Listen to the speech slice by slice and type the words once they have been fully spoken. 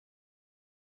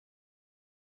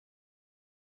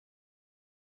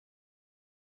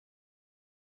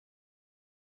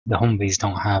the Humvees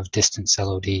don't have distance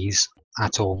LODs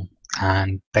at all,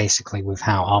 and basically with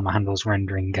how Arma handles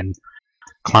rendering and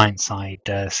client-side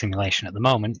simulation at the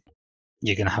moment,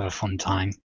 you're going to have a fun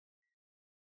time.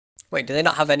 Wait, do they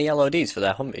not have any LODs for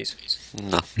their Humvees?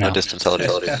 No distance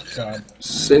LODs.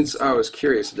 Since I was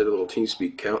curious, I did a little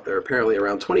TeamSpeak count. There are apparently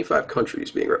around 25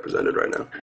 countries being represented right now.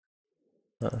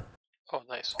 Oh,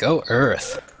 nice. Go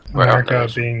Earth. America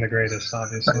being the greatest,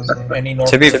 obviously.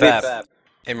 To be fair,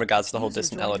 in regards to the whole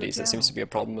distant LODs, it seems to be a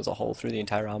problem as a whole through the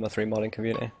entire Arma 3 modding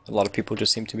community. A lot of people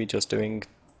just seem to be just doing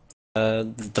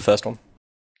the first one.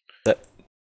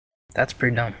 That's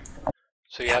pretty dumb.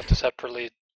 So you have to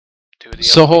separately do the.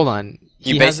 So hold on.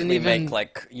 You basically make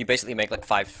like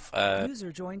 5.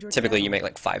 Typically, you make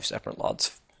like 5 separate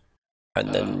LODs.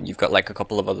 And then you've got like a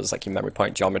couple of others, like your memory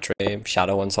point, geometry,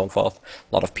 shadow, and so forth.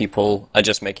 A lot of people are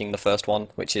just making the first one,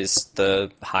 which is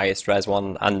the highest res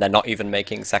one, and they're not even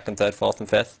making second, third, fourth, and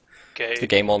fifth. Okay. The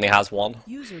game only has one.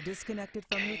 User disconnected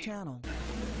from your channel.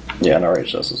 Yeah, and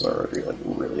RHS is already like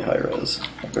really high res.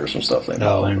 There's some stuff they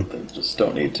know, but they just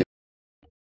don't need to.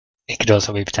 It could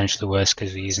also be potentially worse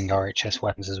because we're using RHS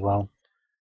weapons as well.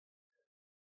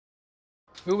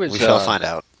 We shall find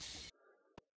out.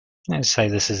 Let's say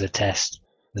this is a test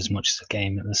as much as a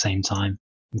game at the same time.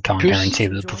 We can't guarantee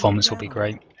that the performance will be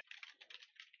great.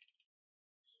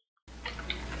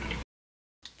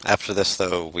 After this,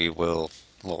 though, we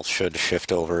should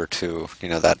shift over to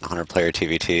that 100-player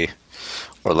TVT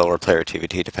or lower player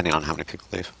TVT, depending on how many people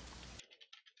leave.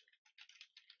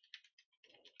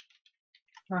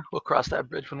 We'll cross that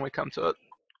bridge when we come to it.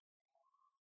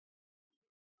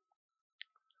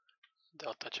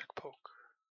 Delta check poke.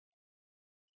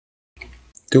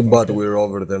 Too bad we're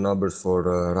over the numbers for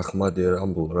Rahmadi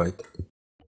Rumble, right?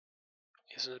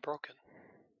 Isn't it broken?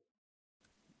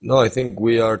 No, I think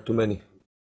we are too many.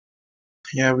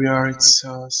 Yeah, we are. It's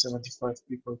 75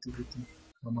 people TVT.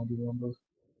 Rahmadi Rumble.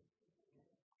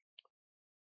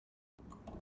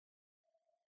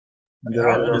 And there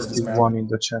are only one in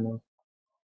the channel.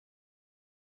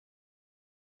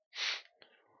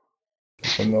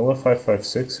 Vanilla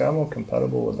 556 ammo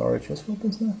compatible with RHS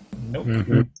weapons now? Nope.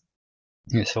 Mm-hmm.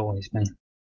 It's always been.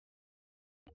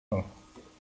 Oh.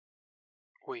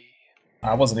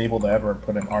 I wasn't able to ever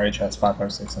put an RHS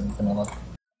 556 in vanilla.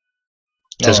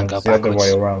 Doesn't go it's the other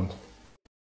way around.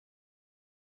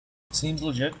 Seems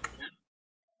legit.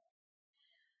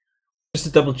 Just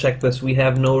to double check this, we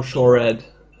have no SHORAD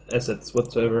assets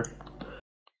whatsoever.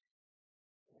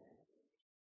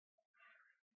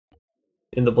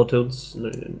 In the platoons?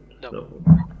 No.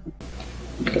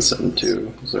 I guess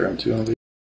M2. Is there M2 on the?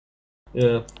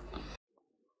 Yeah.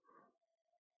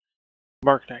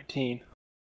 Mark 19.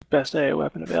 Best AA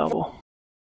weapon available.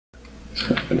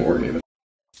 And War even.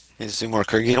 Hey,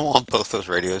 Zoomworker, you don't want both those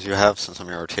radios you have since I'm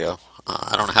your RTO.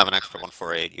 I don't have an extra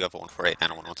 148. You have a 148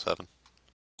 and a 117.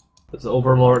 Does the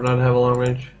Overlord not have a long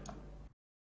range?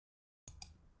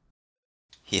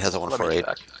 He has a 148.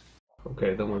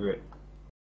 Okay, then we're great.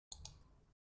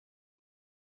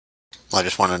 Well, I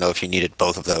just want to know if you needed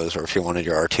both of those or if you wanted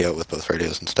your RTO with both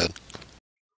radios instead.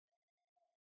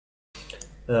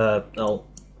 I'll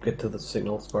get to the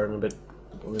signals part in a bit.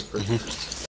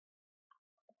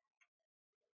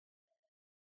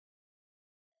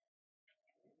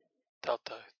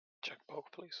 Delta, check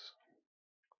poke, please.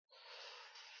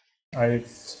 I've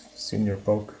seen your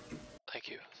poke. Thank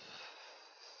you.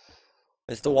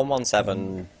 Is the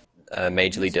 117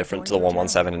 majorly different to the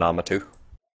 117 in Arma 2?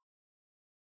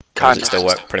 Or does it still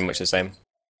work pretty much the same?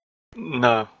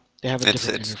 No. They have a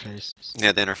different interface.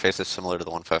 Yeah, the interface is similar to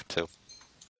the 152.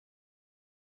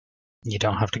 You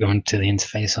don't have to go into the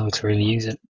interface though to really use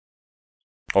it.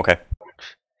 Okay.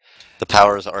 The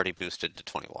power is already boosted to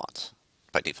 20 watts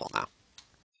by default now.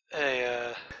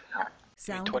 Hey,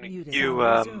 Sound 20. muted. You,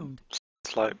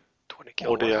 it's like 20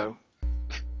 kilowatts. audio.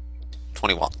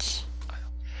 20 watts.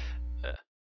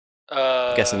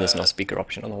 I'm guessing there's no speaker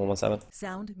option on the 117.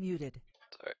 Sound muted.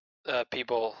 Sorry.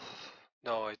 People,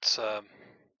 no, it's a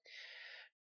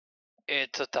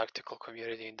tactical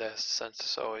community in that sense,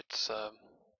 so it's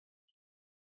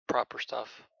proper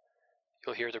stuff.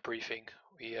 You'll hear the briefing.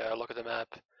 We look at the map,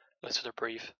 listen to the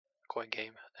brief, go in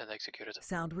game, and execute it.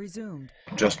 Sound resumed.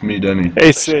 Just me, Danny.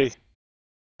 AC.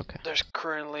 Okay. There's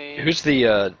currently... Who's the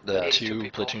 82 2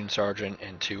 people. platoon sergeant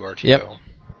and 2 RTO? Yep.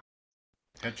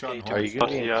 Are you going to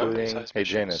be including, hey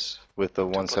Janus, with the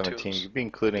 117, you'll be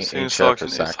including HF or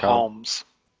SATCOM? Holmes.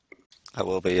 I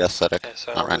will be, yes, Cedric. Yeah,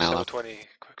 so Not right now, though. 20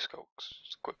 quick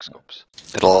scopes.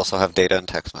 It'll also have data and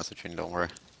text messaging, don't worry.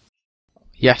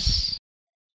 Yes.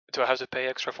 Do I have to pay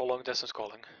extra for long distance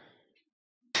calling?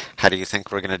 How do you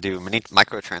think we're going to do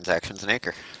microtransactions in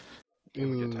Acre?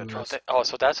 Oh,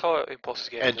 so that's how impulses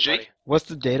get the money. What's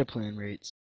the data plan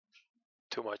rates?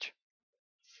 Too much.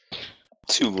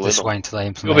 Too little. Just wait until they You'll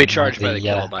implement be charged by the the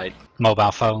kilobyte.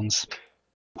 mobile phones.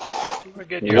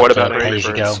 What about pay Angry as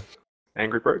you Birds? go.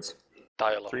 Angry Birds?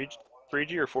 Dialogue.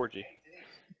 3G or 4G?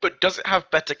 But does it have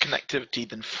better connectivity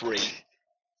than free?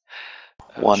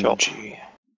 1G.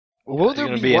 Will It's there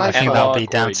gonna be be an I think Wi-Fi? that'll be analog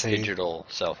down or to digital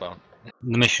cell phone.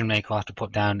 the mission maker will have to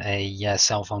put down a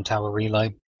cell phone tower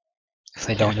relay. If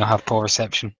they don't, you'll have poor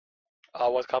reception.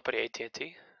 What company?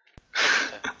 AT&T?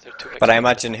 They're too But I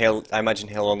expensive. imagine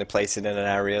he'll only place it in an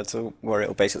area where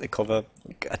it'll basically cover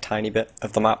like, a tiny bit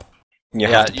of the map. And you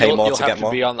have to pay more you'll to have get to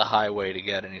more. be on the highway to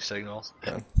get any signals.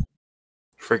 Yeah.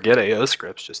 Forget AO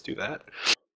scripts, just do that.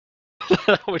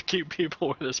 That would keep people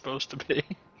where they're supposed to be.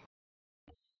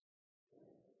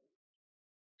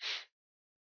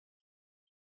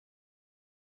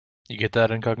 You get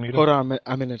that, Incognito? Hold on,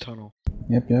 I'm in a tunnel.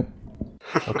 Yep.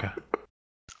 Okay.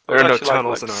 There are no Actually,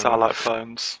 tunnels like in Arma. satellite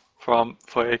phones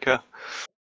for Acre.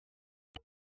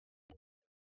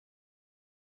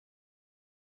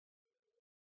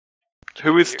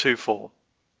 Who is 2-4?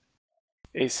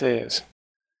 AC is.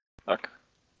 Okay.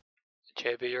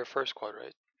 JB, your first squad,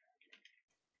 right?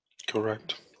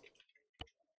 Correct.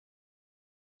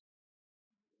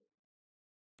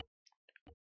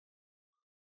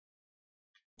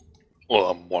 Well,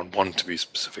 I'm 1-1 to be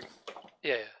specific.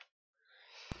 Yeah.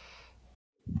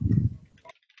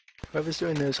 Whoever's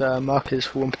doing those markers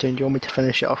for 1 platoon, do you want me to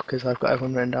finish it off because I've got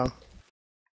everyone written down?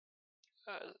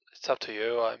 It's up to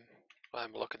you.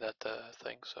 I'm looking at the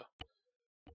thing, so.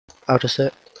 I'll just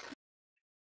sit.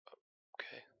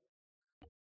 Okay.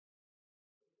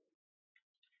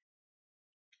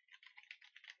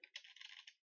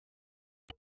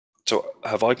 So,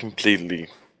 have I completely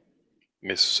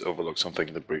overlooked something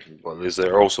in the briefing? Well, is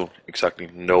there also exactly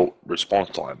no response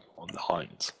time on the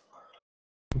Hinds?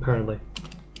 Apparently.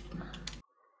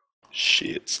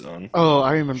 Shit, son. Oh,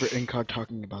 I remember Incog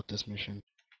talking about this mission.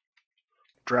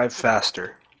 Drive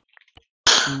faster.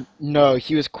 No,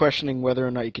 he was questioning whether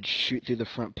or not you could shoot through the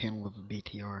front panel of a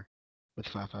BTR with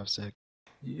 5.56.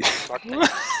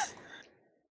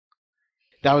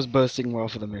 That was boasting well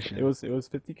for the mission. It was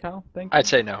 50 cal, thank you. I'd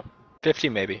say no. 50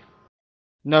 maybe.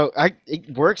 No, it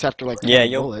works after like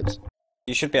 20 bullets.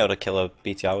 You should be able to kill a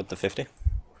BTR with the 50.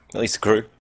 At least the crew.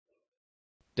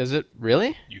 Does it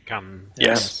really? You can.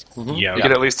 Yes. Mhm. Yeah, you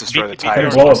can at least destroy the You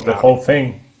tires. can blow up the whole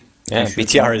thing. Yeah,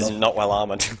 BTR is not well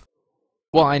armored.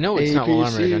 Well, I know it's not well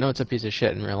APC. armored. I know it's a piece of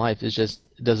shit in real life. It's just,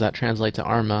 does that translate to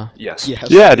Arma? Yes.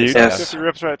 Yeah, dude. Yes. 50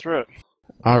 rips right through it.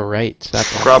 All right,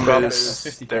 that's awesome. Problem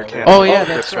is, there can Oh yeah, rips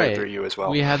that's right right. through you as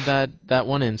well. We had that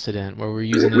one incident where we were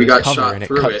using We it as got cover shot and it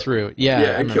through cut it. through. Yeah, I it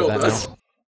remember killed that us. now.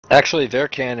 Actually, their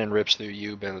cannon rips through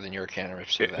you better than your cannon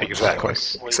rips through them. Exactly.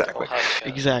 Exactly.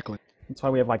 Exactly. That's why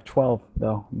we have like 12,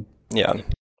 though. Yeah.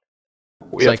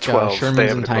 We It's have like 12. They Shermans have and an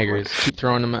equivalent. Tigers. Keep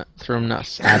throwing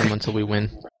us at them until we win.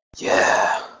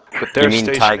 Yeah. But You they're mean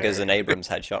stationary. Tigers and Abrams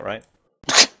headshot, right?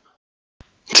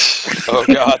 Oh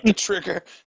god, the trigger.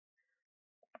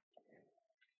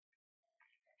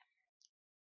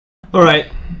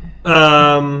 Alright.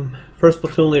 First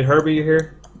platoon lead Herbie, you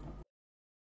here?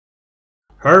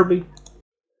 Herbie?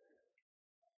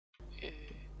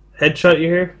 Headshot, you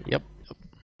here? Yep.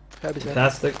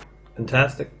 Fantastic.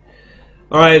 Fantastic.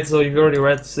 Alright, so you've already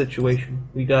read the situation.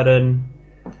 We got an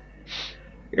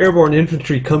airborne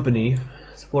infantry company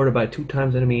supported by 2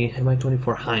 times enemy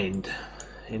Mi-24 Hind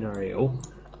in RAO.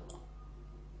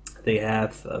 They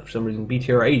have, for some reason,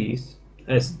 BTR-80s.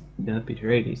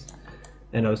 BTR-80s.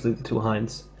 And obviously the 2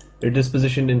 Hinds. They're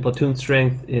dispositioned in platoon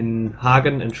strength in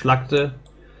Hagen and Schlachte,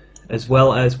 as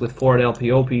well as with forward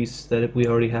LPOPs that we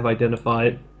already have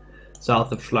identified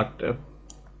south of Schlachte.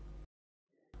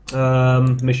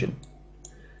 Mission.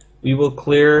 We will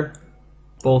clear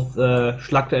both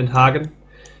Schlachte and Hagen.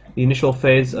 The initial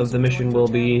phase of the mission will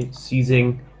be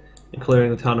seizing and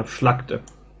clearing the town of Schlachte.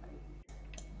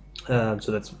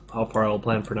 So that's how far I'll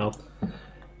plan for now.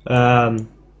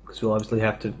 Because we'll obviously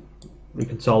have to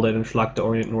reconsolidate in Schlachte,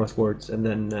 orient northwards, and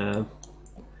then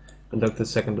conduct the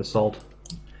second assault.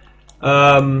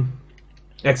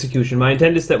 Execution. My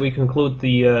intent is that we conclude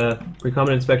the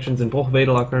recombinant inspections in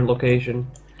Bruchwedel, our current location.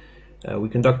 We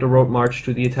conduct a road march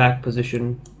to the attack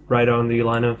position right on the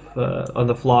line of, on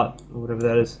the flot, or whatever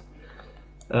that is.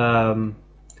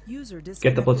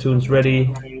 Get the platoons ready,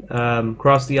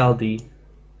 cross the Aldi.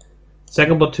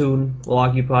 Second platoon will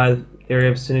occupy the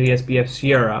area vicinity SBF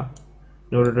Sierra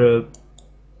in order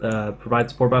to provide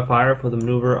support by fire for the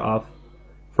maneuver of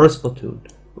first platoon,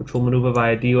 which will maneuver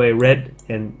via DOA Red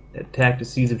and attack to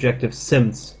seize objective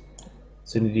Sims,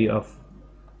 vicinity of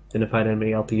identified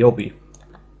enemy LPOP.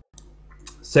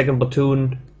 Second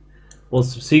platoon will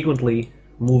subsequently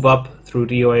move up through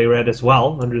DOA red as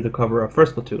well, under the cover of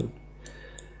first platoon.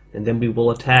 And then we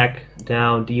will attack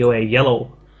down DOA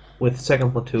yellow with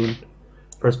second platoon.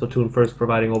 First platoon first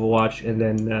providing overwatch, and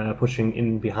then pushing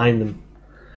in behind them.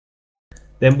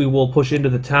 Then we will push into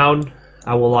the town.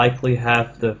 I will likely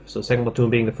have so second platoon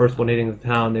being the first one hitting the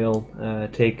town, they'll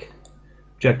take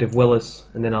objective Willis,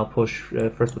 and then I'll push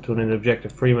first platoon into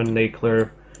objective Freeman. They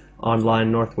clear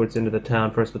online northwards into the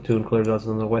town. First platoon clears us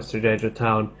on the western edge of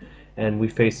town, and we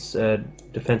face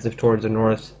defensive towards the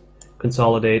north,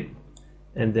 consolidate,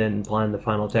 and then plan the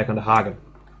final attack on the Hagen.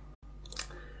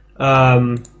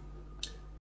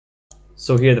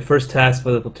 So here the first task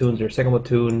for the platoons are second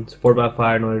platoon, support by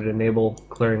fire in order to enable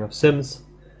clearing of Sims.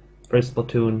 First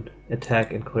platoon,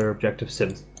 attack and clear objective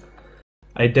Sims.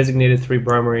 I designated 3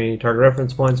 primary target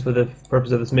reference points for the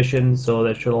purpose of this mission, so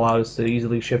that should allow us to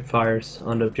easily shift fires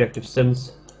onto objective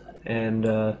Sims. And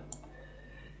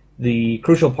the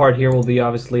crucial part here will be,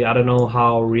 obviously, I don't know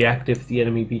how reactive the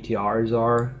enemy BTRs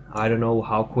are. I don't know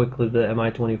how quickly the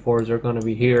Mi-24s are going to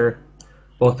be here,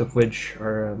 both of which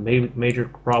are major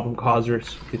problem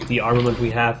causers with the armament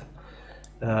we have.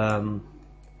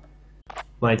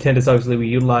 My intent is obviously we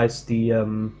utilize the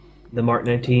Mark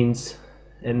 19s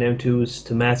and M2s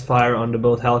to mass fire onto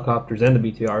both helicopters and the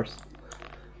BTRs,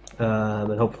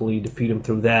 and hopefully defeat them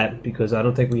through that, because I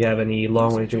don't think we have any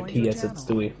long-range AT assets,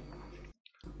 do we?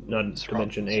 Not to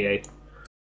mention AA.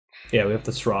 Yeah, we have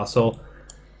the straw. So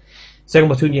second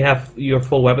platoon, you have your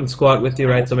full weapon squad with you,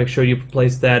 right? So make sure you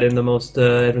place that in the most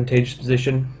advantageous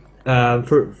position.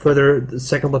 Further, the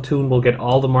second platoon will get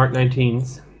all the Mark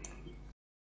 19s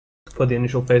for the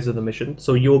initial phase of the mission.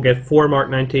 So you will get 4 Mark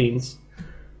 19s,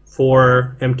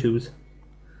 4 M2s.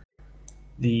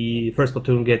 The first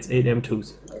platoon gets 8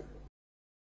 M2s.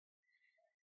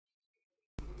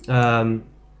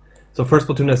 So first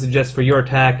platoon, I suggest for your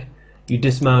attack, you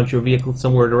dismount your vehicle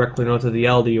somewhere directly onto the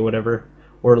LD or whatever,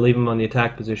 or leave them on the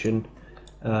attack position.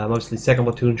 Obviously, second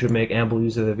platoon should make ample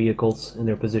use of the vehicles in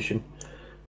their position.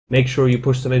 Make sure you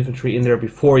push some infantry in there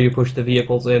before you push the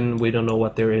vehicles in. We don't know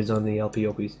what there is on the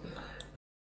LPOPs.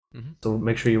 So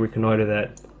make sure you reconnoiter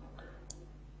that.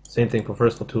 Same thing for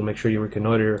first platoon, make sure you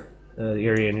reconnoiter the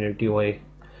area in your DOA.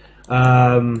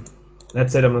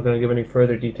 That said, I'm not going to give any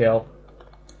further detail.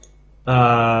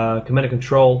 Command and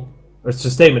control, or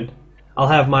sustainment. I'll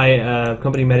have my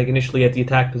company medic initially at the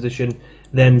attack position,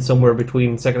 then somewhere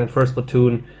between second and first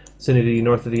platoon, vicinity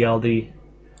north of the LD.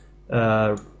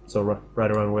 So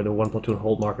right around where the 1 platoon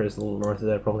hold marker is, a little north of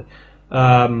that probably.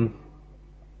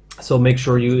 So make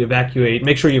sure you evacuate.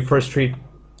 Make sure you first treat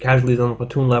casualties on the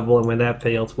platoon level, and when that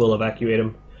fails, we'll evacuate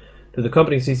them to the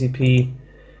company CCP.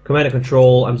 Command and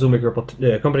control. I'm zooming your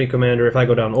company commander. If I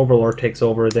go down, Overlord takes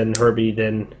over. Then Herbie.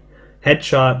 Then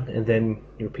Headshot, and then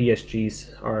your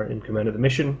PSGs are in command of the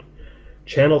mission.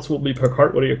 Channels will be per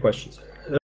cart. What are your questions?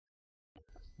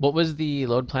 What was the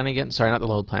load plan again? Sorry, not the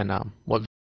load plan. What?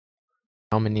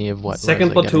 How many of what?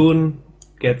 Second platoon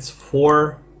gets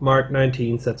 4 Mark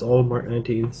 19s. That's all Mark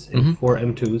 19s and 4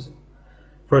 M2s.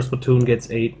 First platoon gets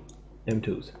 8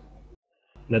 M2s.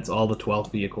 And that's all the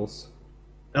 12 vehicles.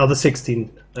 Oh, the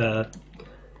 16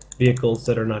 vehicles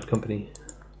that are not company.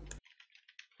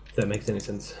 If that makes any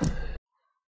sense.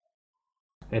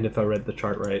 And if I read the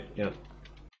chart right, yeah.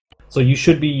 So you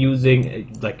should be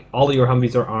using, like, all of your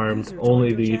Humvees are armed.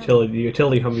 Only the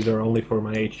utility Humvees are only for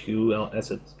my HQ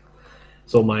assets.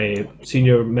 So my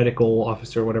senior medical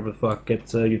officer, whatever the fuck,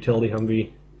 gets a utility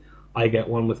Humvee. I get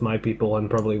one with my people, and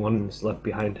probably one is left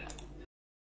behind.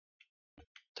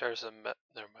 There's a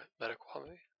medical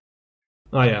Humvee.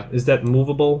 Oh yeah, is that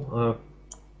movable?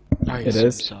 It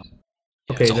is.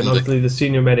 Okay, then obviously the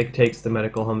senior medic takes the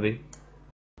medical Humvee.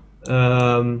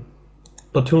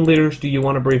 Platoon leaders, do you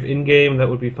want to brief in-game? That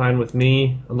would be fine with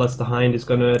me, unless the Hind is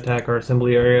going to attack our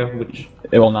assembly area, which...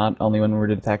 It will not, only when we're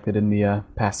detected in the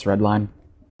past red line.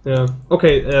 Yeah.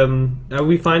 Okay, are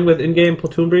we fine with in-game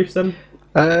platoon briefs then?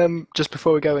 Just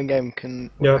before we go in-game,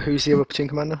 who's the other platoon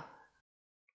commander?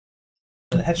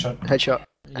 Headshot. Headshot.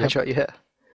 Yep. Headshot, you hit?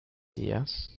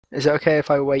 Yes. Is it okay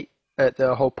if I wait at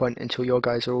the hold point until your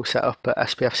guys are all set up at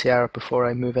SPF Sierra before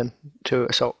I move in to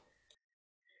assault?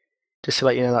 Just to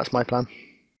let you know, that's my plan.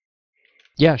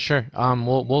 Yeah, sure.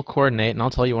 We'll coordinate, and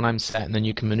I'll tell you when I'm set, and then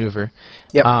you can maneuver.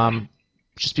 Yep.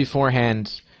 Just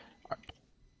beforehand,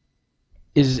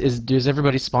 does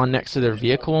everybody spawn next to their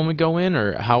vehicle when we go in,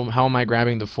 or how am I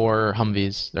grabbing the 4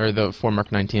 Humvees or the 4 Mark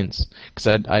 19s?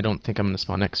 Because I don't think I'm gonna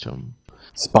spawn next to them.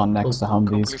 Spawn next to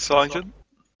Humvees. Sergeant.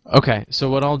 Okay, so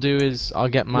what I'll do is I'll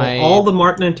get my... Well, all the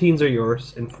Mark 19s are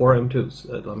yours and 4 M2s.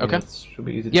 I mean, Okay. that should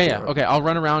be easy to Yeah, figure yeah. out. Okay, I'll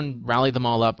run around, rally them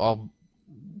all up. I'll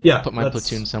put my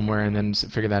platoon somewhere and then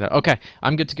figure that out. Okay,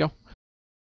 I'm good to go.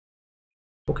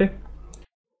 Okay.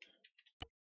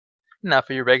 Now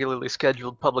for your regularly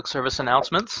scheduled public service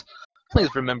announcements. Please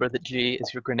remember that G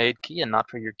is your grenade key and not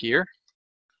for your gear.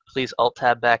 Please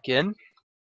Alt-Tab back in.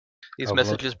 These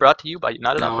messages brought to you by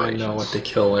United Now Operations. I know what to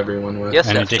kill everyone with. Yes,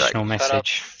 An that's additional right.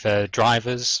 message for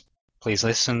drivers. Please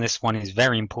listen, this one is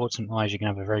very important, otherwise you're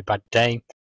going to have a very bad day.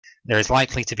 There is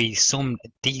likely to be some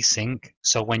desync,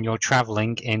 so when you're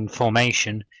traveling in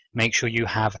formation, make sure you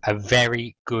have a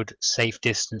very good safe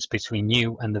distance between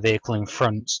you and the vehicle in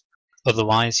front.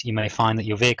 Otherwise, you may find that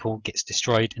your vehicle gets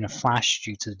destroyed in a flash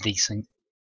due to the desync.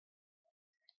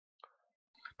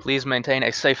 Please maintain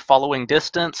a safe following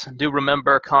distance. Do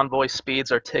remember convoy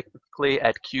speeds are typically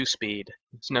at Q speed.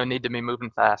 There's no need to be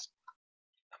moving fast.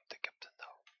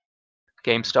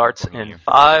 Game starts in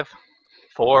 5,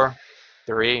 4,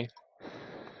 3.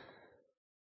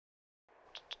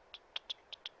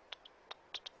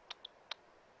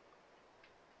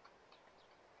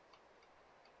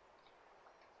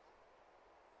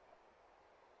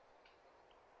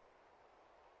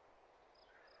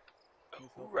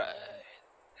 Right.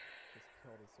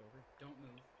 Don't move.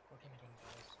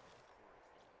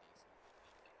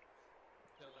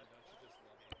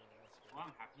 Well,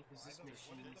 I'm happy because this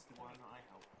mission is the one I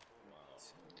helped.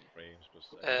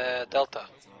 Delta.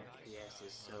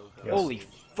 Holy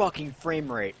fucking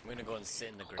frame rate. I'm gonna go and sit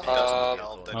in the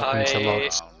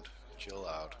grenade. Chill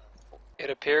out. It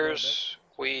appears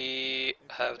we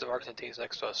have the Mark 19s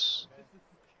next to us.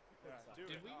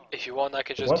 If you want, I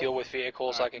can just deal with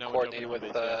vehicles. I can coordinate with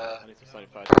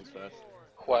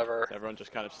whoever. Everyone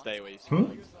just kind of stay where you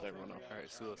everyone off.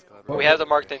 We have the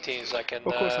Mark 19s. I can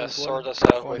sort us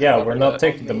out with. Yeah, we're not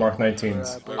taking the Mark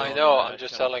 19s. I know. I'm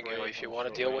just telling you. If you want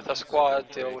to deal with a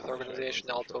squad, deal with organization.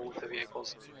 I'll deal with the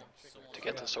vehicles to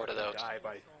get them sorted out.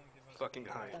 Fucking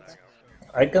Heinz.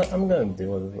 I'm gonna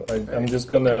deal with it. I'm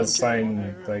just gonna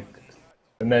assign like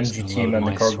an MG team and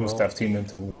the cargo staff team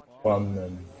into one,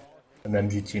 and an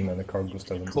MG team and the cargo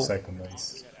staff into the second.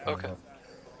 Okay.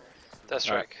 That's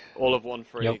right. All of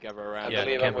 1-3 gather around. I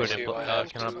believe I'm with you. I have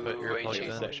can I put your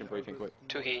HE. section briefing quick?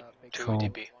 2 heat, 2 Cool.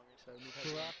 DP.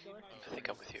 I think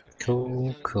I'm with you.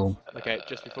 Cool. Okay,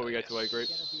 just before we go to O group,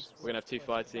 we're gonna have 2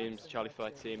 fire teams. Charlie fire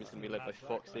team is gonna be led by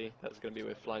Foxy. That's gonna be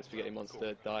with Flying Spaghetti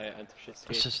Monster, Diet, and Toshitsky.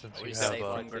 Assistance, We we have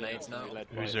have grenades now.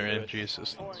 Who's their MG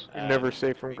assistants? Never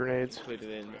safe from grenades. Included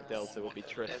in Delta will be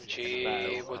Triss.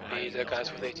 MG would be the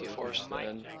guys with 84s.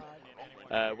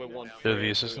 We're 1-3. They're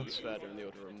the assistants? Further in the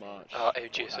order of march.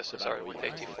 AG assistants, sorry, with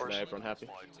 84s. Everyone happy?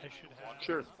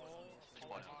 Sure.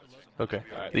 Okay.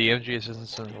 The MG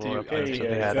assistants and the Okay,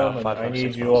 they had gentlemen, 5, I 5, need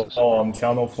 6 you all boxes. on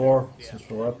channel 4, since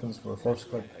for weapons, for first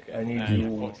click. I need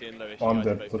you on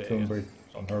the platoon brief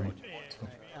on Herbert.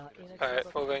 Alright,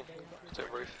 moving. To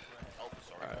brief.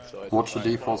 What's the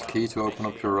default key to open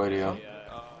up your radio?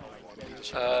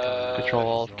 Control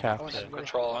all caps.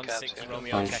 Control all caps. 1-6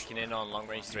 Romeo checking in on long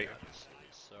range 3.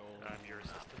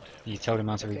 You told him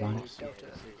how to rebind.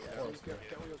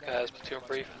 Guys, platoon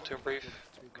brief.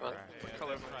 Come on.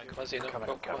 Come on, Zeno.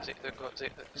 Go, come on, Zeno. Go,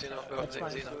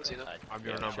 Zeno. I'm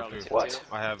your number 2. What?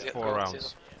 I have 4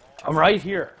 rounds. I'm right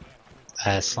here.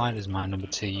 Slider's my number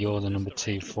 2. You're the number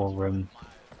 2 for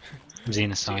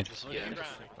Xenocide.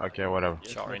 Okay, whatever.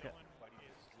 Sorry.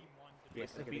 You're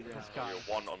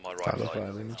 1 on my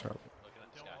right side.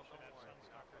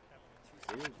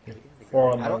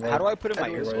 How do I put in my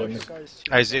earphones?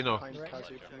 Hey, Zeno.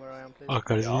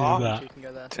 Okay,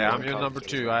 that. Yeah, I'm your number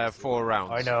 2. I have 4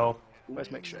 rounds. I know. Where's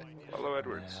make sure? Hello,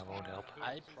 Edwards.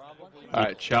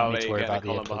 Alright, Charlie, Don't need to worry get in the about the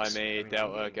column earplugs. behind me.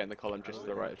 Delta, get in the column just to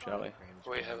the right of Charlie.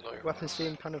 We have no. Weapons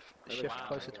team kind of shift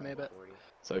closer to me a bit.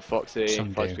 So Foxy,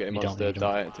 Some Flying do, Spaghetti you don't Monster, need 'em.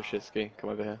 Diet, and Toshitsky, come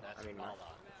over here.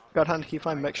 God hand, can you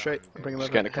find Mech straight and bring him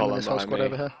Just over? get in the Him and column this whole behind squad me.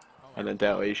 over here. And then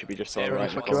Delta, you should be just on the Where right.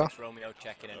 the of fuck the you column. are? Romeo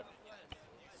checking in.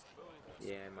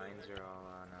 Yeah, mines are all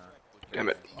on. Damn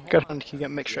it. God hand, can you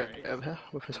get Mech straight over here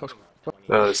with his whole squad?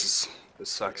 No, this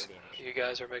sucks. You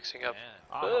guys are mixing up.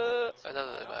 None of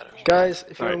that matters. Guys,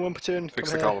 if you're Alright, in one platoon, Fix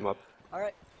come the here. column up.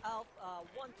 Alright, Alf,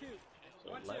 1-2.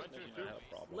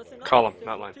 Listen up. Column,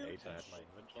 not line.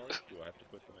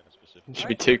 Should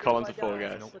be 2 columns of 4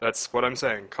 guys. That's what I'm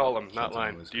saying. Column, not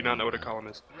line. Do you not know what a column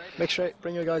is? Mech straight,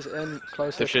 bring your guys in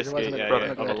closer. Toshitsky, yeah, brother,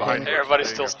 yeah, on on the the line. line. Everybody's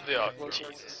still. Oh,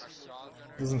 Jesus.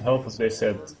 Doesn't help if they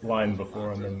said line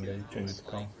before and then they changed it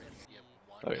to column.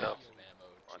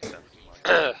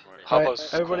 How Alright,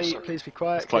 close? everybody, Closer. please be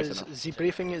quiet, It's close because enough. the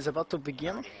briefing is about to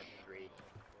begin.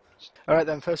 Alright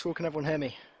then, first of all, can everyone hear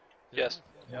me? Yes.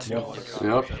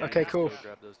 Yep. Okay, cool.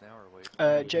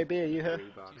 JB, are you here?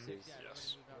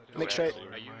 Make straight.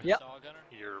 Yep.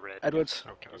 Edwards.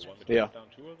 Yeah.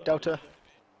 Delta.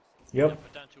 Yep.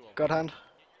 Godhand.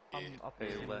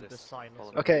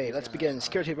 Okay, let's begin.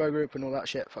 Security of our group and all that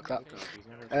shit. Fuck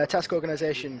that. Task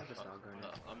organization.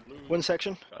 1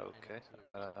 section. Okay.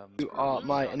 You are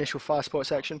my initial fire support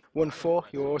section. 1-4,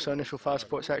 you are also initial fire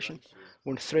support section.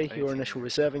 1-3, you are initial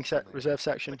reserve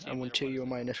section, and 1-2, you are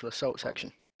my initial assault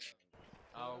section.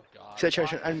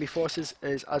 Situation enemy forces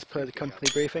is as per the company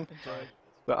briefing,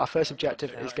 but our first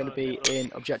objective is going to be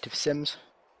in objective Sims,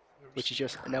 which is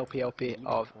just an LP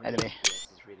of enemy.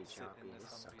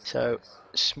 So,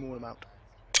 small amount.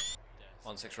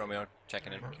 1-6 Romeo,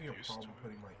 checking in.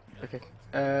 Okay.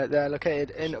 They're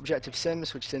located in objective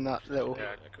Sims, which is in that little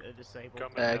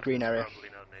green area.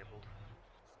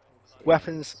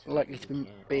 Weapons likely to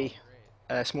be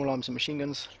small arms and machine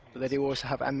guns, but they do also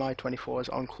have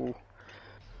Mi-24s on call,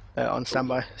 on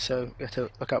standby, so you have to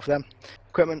look out for them.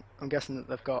 Equipment, I'm guessing that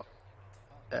they've got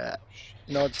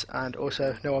nods and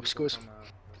also no obstacles.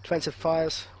 Defensive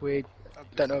fires, we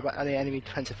don't know about any enemy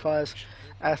defensive fires.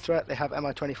 Air threat, they have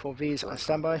Mi-24Vs on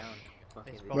standby.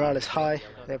 Morale is high,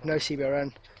 they have no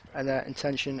CBRN, and their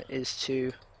intention is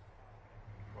to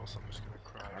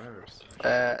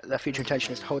their future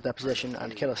intention is to hold their position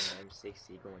and kill us.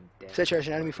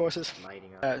 Situation enemy forces,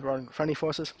 friendly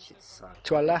forces.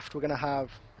 To our left we're going to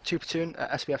have 2 platoon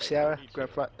at SPF Sierra. They're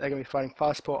going to be fighting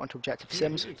fire support onto objective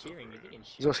Sims.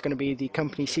 There's also going to be the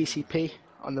company CCP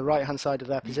on the right hand side of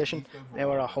their position. They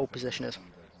are our hold positioners.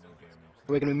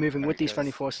 We're going to be moving with these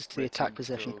friendly forces to the attack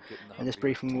position, and this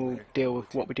briefing will deal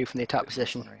with what we do from the attack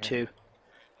position to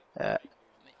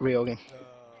reorging.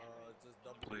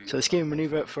 So the scheme of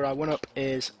manoeuvre for our 1-up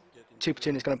is 2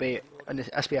 platoon is going to be an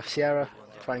SPF Sierra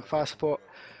providing fire support.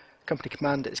 Company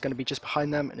command is going to be just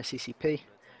behind them in a CCP,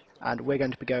 and we're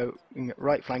going to be going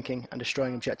right flanking and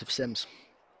destroying objective Sims.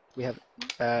 We have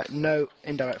no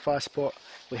indirect fire support,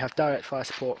 we have direct fire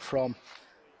support from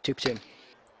 2 platoon.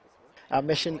 Our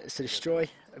mission is to destroy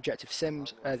objective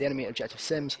Sims, the enemy objective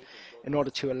Sims, in order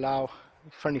to allow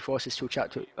friendly forces to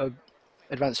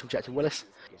advance to objective Willis.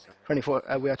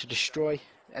 We are to destroy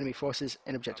enemy forces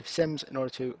in objective Sims in order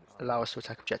to allow us to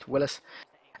attack objective Willis.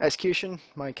 Execution,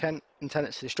 my intent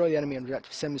is to destroy the enemy on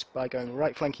objective Sims by going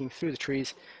right flanking through the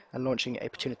trees and launching a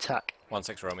platoon attack.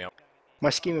 1-6 Romeo.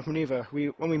 My scheme of manoeuvre,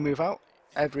 when we move out,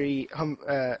 every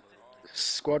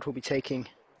squad will be taking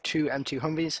 2 M2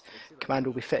 Humvees. Command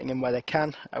will be fitting in where they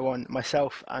can. I want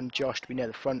myself and Josh to be near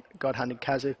the front, Godhand and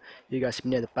Kazu, you guys to be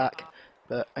near the back,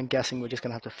 but I'm guessing we're just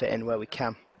going to have to fit in where we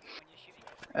can.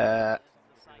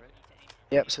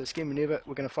 Yep, so the scheme manoeuvre,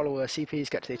 we're going to follow our CPs,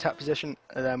 get to the attack position,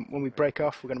 and then when we break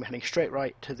off, we're going to be heading straight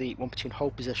right to the 1 platoon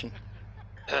hold position.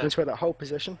 Once we're at that hold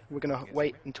position, we're going to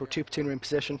wait until 2 platoon are in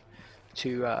position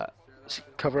to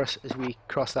cover us as we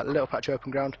cross that little patch of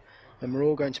open ground. Then we're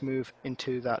all going to move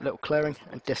into that little clearing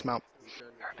and dismount.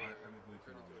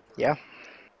 Yeah?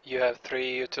 You have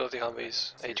 3 utility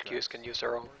Humvees. HQs can use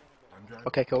their own.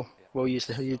 Okay, cool. We'll use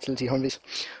the utility Humvees.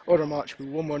 Order of march will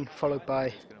be 1-1, followed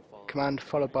by command,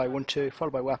 followed by 1-2,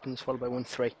 followed by weapons, followed by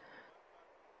 1-3.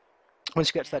 Once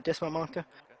you get to that dismount marker,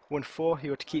 1-4,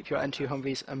 you are to keep your N2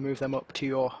 Humvees and move them up to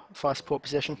your fire support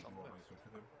position,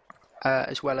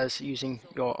 as well as using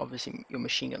obviously your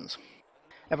machine guns.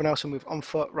 Everyone else will move on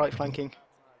foot, right flanking,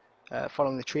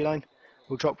 following the tree line.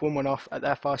 We'll drop 1-1 off at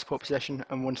their fire support position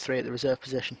and 1-3 at the reserve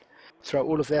position. Throughout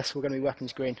all of this, we're going to be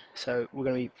weapons green, so we're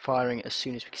going to be firing as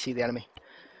soon as we can see the enemy.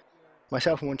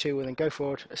 Myself and 1-2 will then go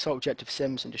forward, assault objective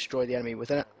Sims and destroy the enemy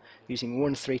within it, using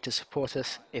 1-3 to support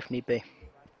us if need be.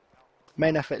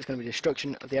 Main effort is going to be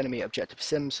destruction of the enemy objective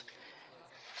Sims,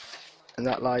 and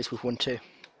that lies with 1-2.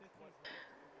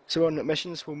 So on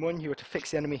missions, 1-1, you are to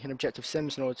fix the enemy in objective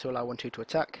Sims in order to allow 1-2 to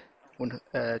attack.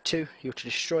 1-2, you are to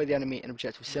destroy the enemy in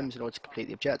objective Sims in order to complete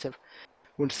the objective.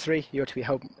 1-3, you are to be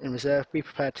held in reserve, be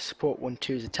prepared to support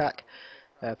 1-2's attack,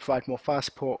 provide more fire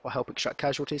support or help extract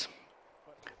casualties.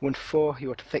 1-4,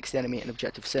 you are to fix the enemy in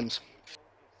objective Sims.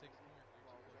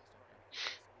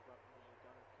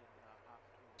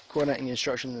 Coordinating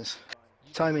instructions.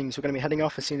 Timings, we're going to be heading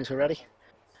off as soon as we're ready.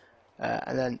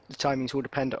 And then the timings will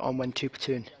depend on when 2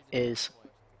 platoon is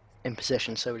in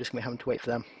position, so we're just going to be having to wait for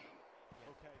them.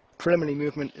 Preliminary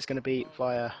movement is going to be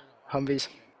via Humvees.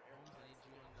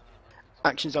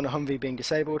 Actions on a Humvee being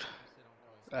disabled.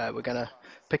 We're going to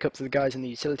pick up the guys in the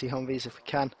utility Humvees if we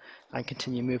can and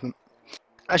continue movement.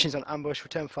 Actions on ambush,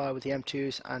 return fire with the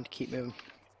M2s and keep moving.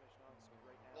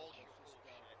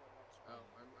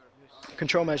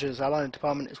 Control measures, our line of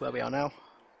departure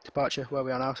where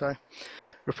we are now, sorry.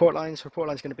 Report lines. Report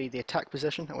lines going to be the attack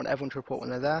position. I want everyone to report when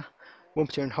they're there. One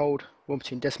platoon hold, one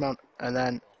platoon dismount, and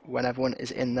then when everyone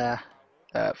is in their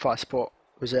fire support,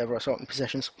 reserve or assaulting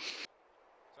positions.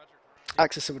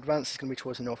 Axis of advance is going to be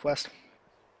towards the northwest.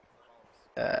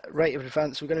 Rate of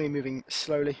advance, we're going to be moving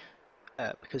slowly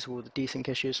because of all the desync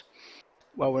issues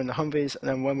while we're in the Humvees, and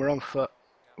then when we're on foot,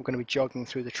 we're going to be jogging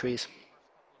through the trees.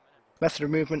 Method of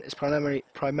movement is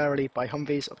primarily by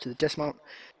Humvees up to the dismount.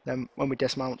 Then when we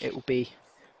dismount, it will be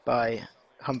by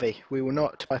Humvee. We will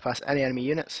not bypass any enemy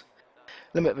units.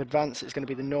 Limit of advance is going to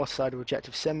be the north side of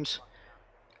objective Sims.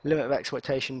 Limit of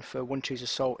exploitation for 1-2's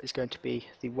assault is going to be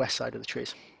the west side of the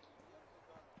trees.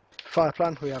 Fire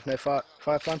plan, we have no fire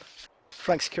plan.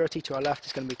 Flank security to our left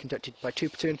is going to be conducted by 2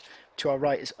 platoon. To our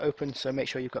right is open, so make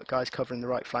sure you've got guys covering the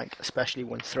right flank, especially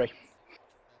 1-3.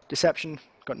 Deception,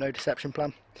 got no deception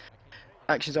plan.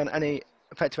 Actions on any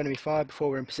effective enemy fire before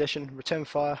we're in position. Return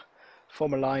fire,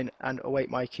 form a line, and await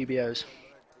my QBOs.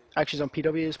 Actions on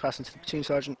PWs, pass into the platoon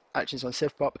sergeant. Actions on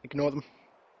CivPop, ignore them.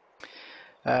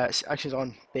 Actions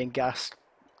on being gassed,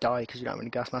 die because you don't have any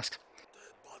gas masks.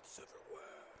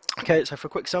 Okay, so for a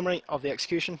quick summary of the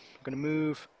execution, I'm going to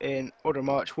move in order of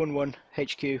march 1-1,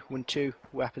 HQ, 1-2,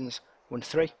 weapons,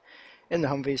 1-3, in the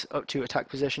Humvees up to attack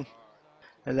position,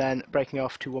 and then breaking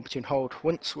off to 1 platoon hold.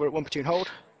 Once we're at 1 platoon hold,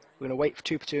 we're going to wait for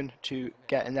 2 platoon to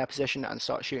get in their position and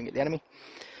start shooting at the enemy.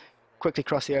 Quickly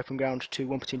cross the open ground to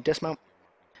 1 platoon dismount.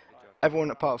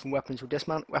 Everyone apart from weapons will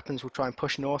dismount. Weapons will try and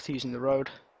push north using the road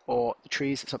or the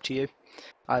trees, it's up to you.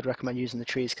 I'd recommend using the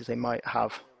trees because they might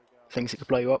have things that could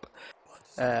blow you up.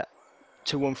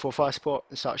 To 1-4 fire support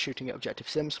and start shooting at objective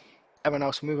Sims. Everyone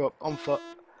else will move up on foot,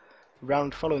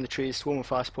 round following the trees to 1-1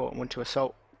 fire support and 1-2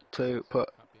 assault to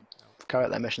carry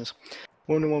out their missions.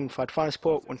 1-1 will fight fire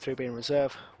support, 1-3 being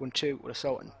reserve, 1-2 will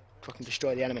assault and fucking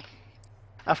destroy the enemy.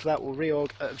 After that we'll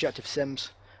reorg at objective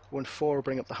Sims. 1-4 will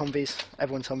bring up the Humvees,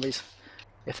 everyone's Humvees,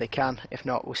 if they can. If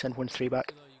not, we'll send 1-3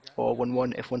 back, or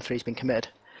 1-1 if 1-3's been committed.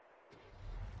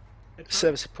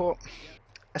 Service support,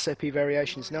 SOP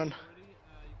variations none.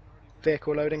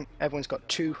 Vehicle loading, everyone's got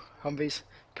 2 Humvees.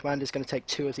 Commander's going to take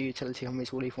 2 of the utility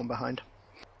Humvees, we'll leave 1 behind.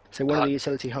 So one of the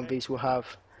utility Humvees will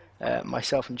have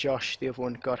myself and Josh, the other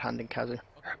one God Hand and Kazu.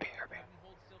 Herbie.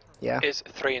 Yeah? It's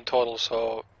 3 in total,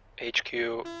 so HQ,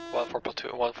 1 for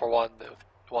platoon, 1 for 1,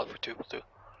 1 for 2 platoon.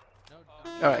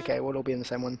 Alright, okay, we'll all be in the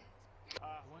same one.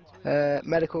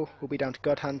 Medical will be down to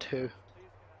God Hand, who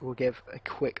will give a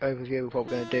quick overview of what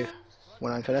we're going to do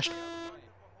when I'm finished.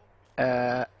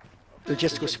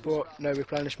 Logistical support, no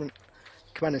replenishment.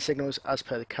 Command and signals as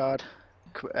per the card.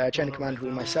 Chain of command will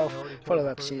be myself, followed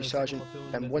by procedure sergeant,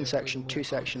 then 1 section, 2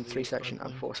 section, 3 section,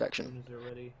 and 4 section.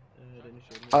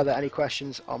 Are there any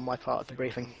questions on my part of the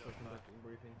briefing?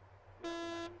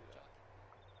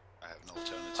 I have an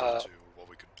alternative to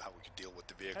how we could deal with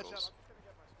the vehicles.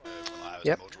 When I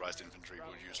was motorized infantry, we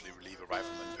would usually relieve a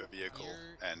rifleman per vehicle,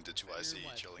 and the 2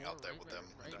 IC chilling out there with them,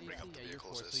 and then bring up the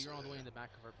vehicles as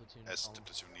the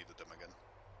platoon needed them again.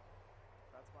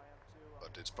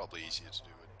 But it's probably easier to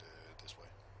do it this way.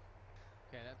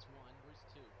 Okay, that's 1.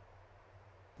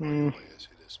 Where's 2? Yes,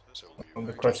 it is. So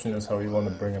the question is how you want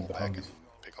to bring up the Humvees.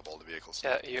 Pick up all the vehicles.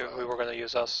 Yeah, we were gonna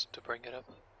use us to bring it up.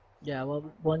 Yeah, well,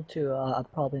 1-2, I'm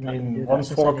probably not gonna do that.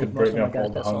 1-4 could bring up all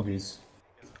the Humvees.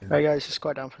 Hey guys, just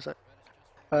quiet down for a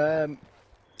sec.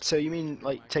 So you mean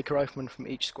like take a rifleman from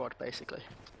each squad, basically?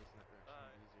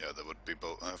 Yeah, that would be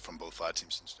from both fire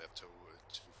teams instead of 2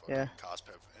 cars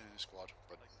per squad.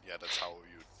 But yeah, that's how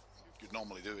you'd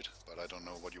normally do it. But I don't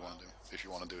know what you want to do. If you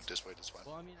want to do it this way, that's fine.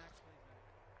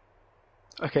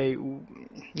 Okay,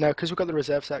 no, because we've got the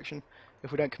reserve section.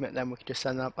 If we don't commit them, we can just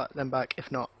send them back.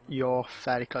 If not, you're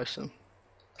fairly close to them.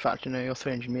 In fact, you know, you're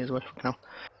 300 meters away from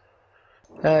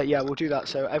now. Yeah, we'll do that.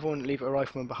 So everyone leave a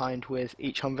rifleman behind with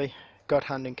each Humvee. God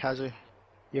Hand and Kazu,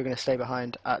 you're going to stay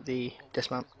behind at the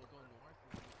dismount.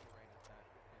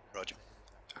 Roger.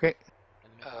 Okay.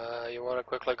 You want to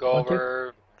quickly go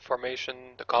over formation,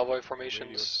 the convoy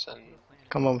formations, and...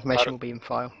 Convoy formation will be in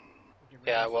file.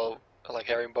 Yeah, well, like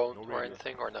herringbone or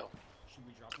anything, or no?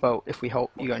 Well, if we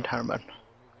halt, you go into herringbone.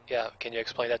 Yeah, can you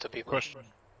explain that to people?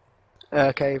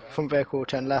 Okay, front vehicle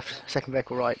turn left, second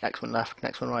vehicle right, next one left,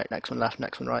 next one right, next one left,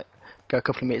 next one right. Go a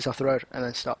couple of meters off the road and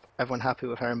then stop. Everyone happy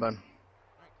with herringbone?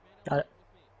 Got it.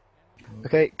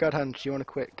 Okay, God Hand, do you want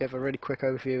to give a really quick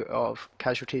overview of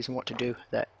casualties and what to do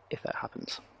if that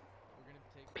happens?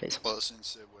 Please. Well,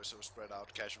 since we're so spread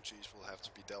out, casualties will have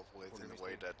to be dealt with in a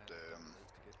way that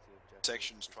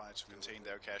sections try to contain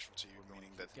their casualty,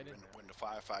 meaning that when the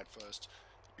firefight first,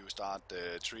 you start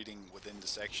treating within the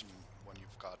section when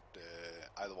you've got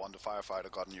either the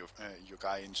firefighter gotten your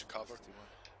guy into cover,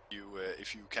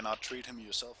 If you cannot treat him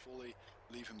yourself fully,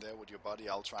 leave him there with your body.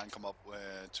 I'll try and come up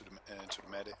to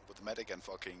the medic with the medic and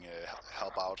fucking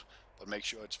help out. But make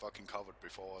sure it's fucking covered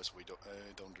before us. We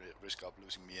don't risk up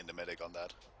losing me and the medic on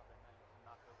that.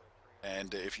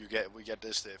 And if we get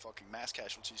this fucking mass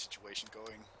casualty situation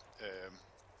going,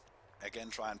 again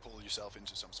try and pull yourself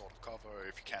into some sort of cover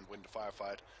if you can't win the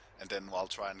firefight, and then I'll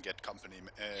try and get the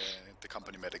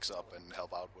company medics up and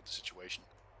help out with the situation.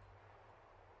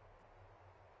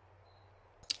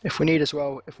 If we need as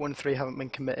well, if 1-3 haven't been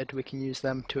committed, we can use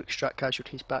them to extract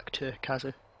casualties back to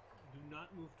Kazu. Do not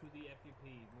move to the FUP.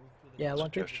 Move to the yeah,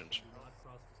 suggestions.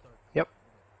 Yep.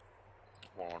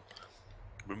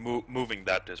 Moving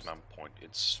that dismount point,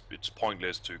 it's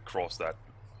pointless to cross that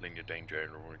linear danger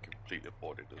area when we're completely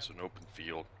avoided. There's an open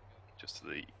field just to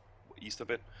the east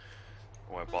of it,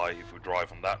 whereby if we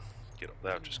drive on that, get up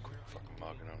there, just quick fucking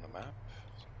mark it on the map,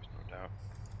 so there's no doubt.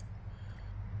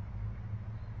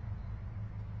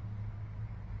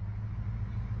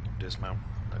 Dismount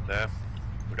right there.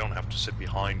 We don't have to sit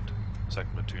behind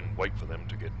second platoon and wait for them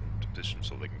to get into position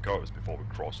so they can cover us before we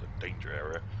cross a danger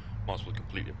area. Might as well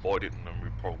completely avoid it, and then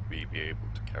we'll probably be able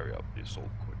to carry out the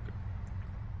assault quicker.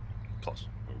 Plus,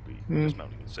 we'll be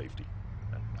dismounting in safety.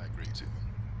 And I agree too.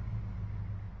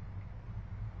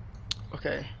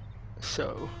 Okay,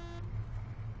 so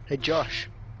hey Josh.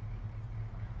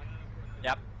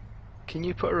 Yep. Can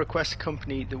you put a request to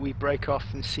company that we break off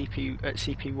from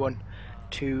CP1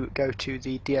 to go to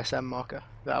the DSM marker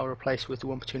that I'll replace with the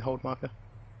 1 platoon hold marker?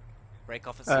 Break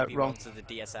off a CP1 to the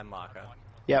DSM marker.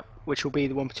 Yep, which will be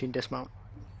the 1 platoon dismount.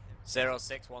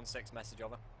 0616 message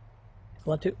over.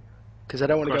 1-2. Because I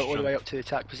don't want to go all the way up to the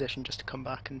attack position just to come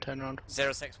back and turn around.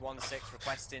 0616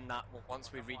 requesting that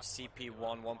once we reach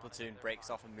CP1, 1 platoon breaks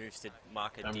off and moves to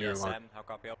marker DSM. How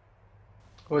copy up?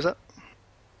 What was that?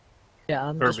 Yeah,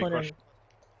 I'm just wondering.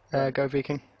 Go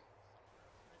Viking.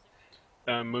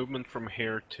 Movement from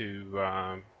here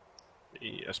to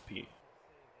ESP.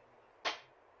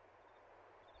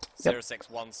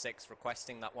 0616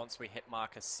 requesting that once we hit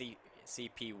marker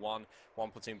CP1,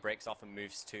 1 platoon breaks off and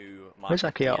moves to marker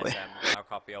DSM. How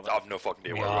copy over? I have no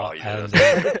fucking idea where we are either.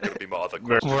 That's going to be my other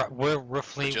question. We're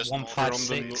roughly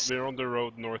 156. We're on the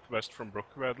road northwest from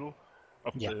Brookvedel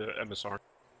up the MSR.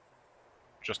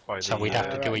 Just by so we'd have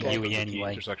to do a UE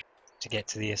anyway to get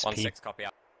to the SP. 16 copy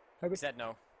out. He said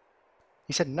no.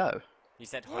 He said no? He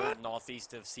said hold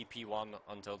northeast of CP1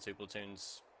 until 2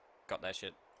 platoons got their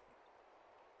shit.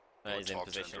 He's in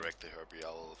position. Directly, Herbie.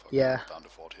 I'll down the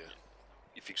fort here.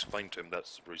 If you explain to him,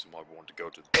 that's the reason why we want to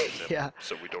go to the DSM, yeah.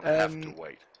 so we don't have to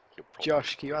wait.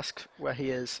 Josh, can you ask where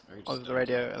he is over the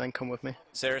radio and then come with me?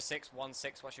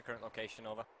 0616, what's your current location,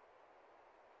 over?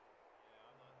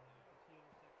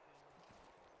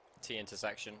 T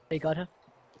intersection. Hey, got him?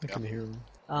 I can hear him.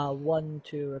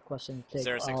 1-2 requesting to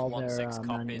take all their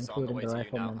men, including the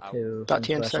riflemen, to... That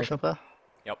T intersection up there?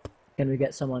 Yep. Can we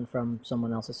get someone from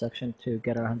someone else's section to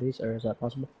get our Humvees, or is that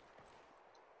possible?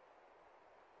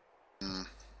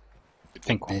 It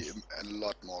would be a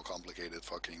lot more complicated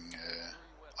fucking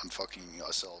unfucking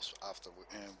ourselves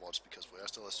afterwards, because we are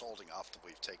still assaulting after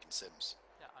we've taken sims.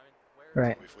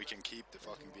 Right. So if we can keep the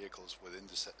fucking vehicles within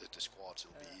the squads,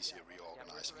 it'll be easier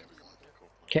reorganizing everyone.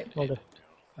 Okay, will do.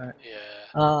 Alright.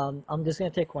 Yeah. I'm just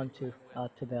gonna take 1-2 to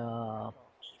the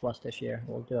westish here.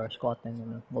 We'll do our squad thing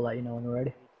and we'll let you know when we're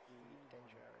ready.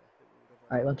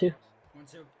 Alright, 1-2.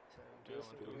 1-2.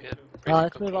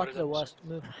 Let's move on to the west.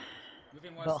 Move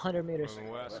about 100 meters.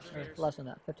 Or less than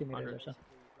that, 50 meters or so.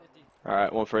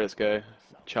 Alright, 1-3, let's go.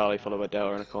 Charlie followed by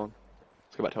Delta and a column.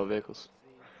 Let's go back to our vehicles.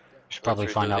 Should probably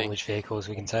find out which vehicles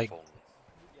we can take.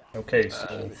 Okay,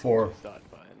 so 4.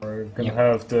 We're gonna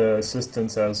have the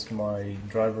assistants as my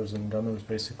drivers and gunners,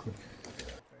 basically.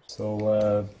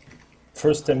 So,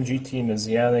 first MG team is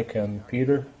Yannick and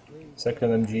Peter.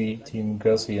 Second MG team,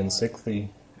 Gussie and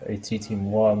Sickly. AT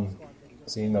team 1,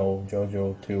 Zeno,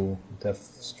 Jojo 2,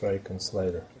 Death Strike and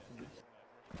Slater.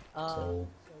 So,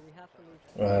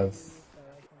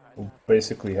 we'll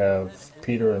basically have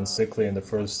Peter and Sickly in the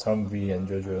first Humvee and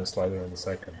Jojo and Slater in the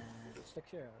second.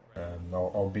 And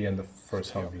I'll be in the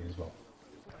first Humvee as well.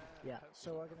 Yeah,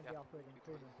 so we're going to be operating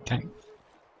okay.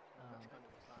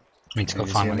 I need to go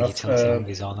find where the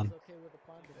utility Humvees are then.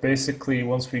 Basically,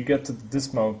 once we get to the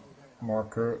dismount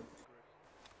marker,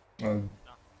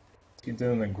 he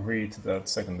didn't agree to that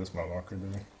second dismount marker,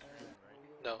 did he?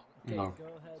 No. No.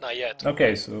 Not yet.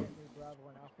 Okay, so...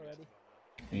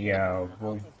 Yeah,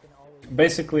 well...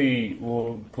 Basically,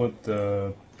 we'll put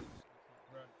the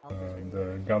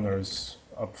gunners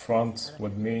up front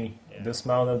with me,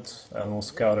 dismounted, and we'll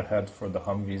scout ahead for the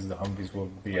Humvees. The Humvees will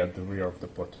be at the rear of the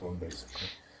platoon, basically.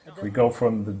 If we go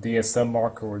from the DSM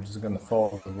marker, we're just going to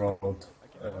follow the road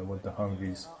with the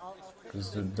Humvees,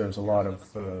 because there's a lot of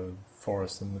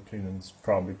forest in between and it's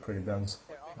probably pretty dense,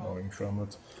 knowing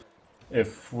Shermut.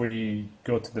 If we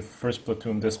go to the first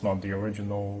platoon dismount, the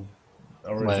originally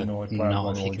planned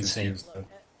one, we'll just use that.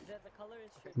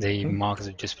 The markers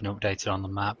have just been updated on the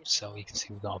map, so you can see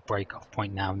we've got a break-off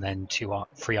point now and then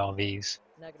three RVs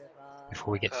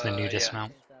before we get to the new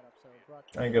dismount.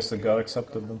 I guess it got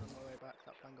accepted then.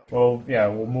 Well, yeah,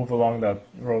 we'll move along that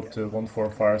road to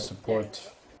 1-4 fire support.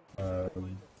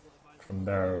 From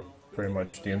there, pretty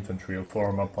much the infantry will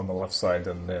form up on the left side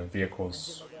and the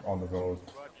vehicles on the road.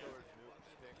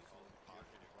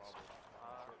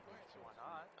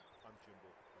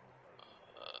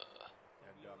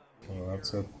 So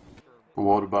that's it.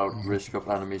 What about risk of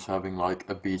enemies having like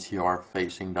a BTR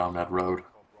facing down that road?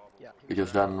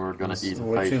 Because then we're gonna eat a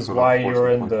which face is with why a you're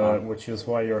in 14.5. the which is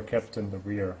why you're kept in the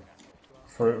rear.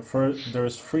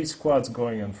 There's 3 squads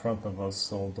going in front of us,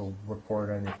 so they'll report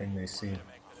anything they see.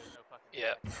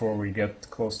 Yeah. Before we get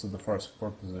close to the fire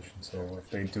support position, so if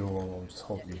they do, we'll just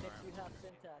hope you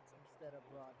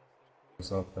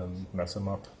up and mess them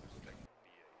up.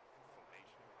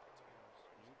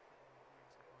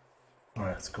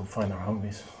 Alright, let's go find our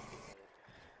Humvees.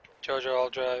 Jojo, I'll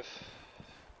drive.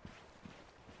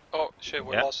 Oh shit,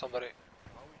 we lost somebody.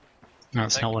 No,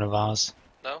 it's not one of ours.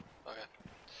 No? Okay.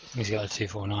 He's got a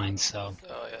 249, so...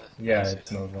 Oh yeah. Yeah,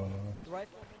 it's no.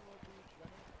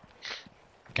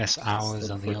 Guess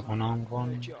ours are the unarmed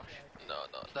one. No,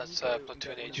 that's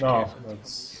platoon HQ. No,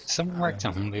 that's... Someone wrecked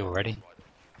a Humvee already.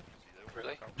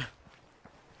 Really?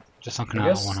 Just looking I at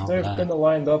guess one over they've there. been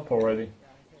lined up already.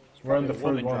 We're in the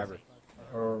third one. driver.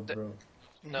 Or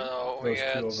No, we those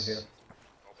had... 2 over here.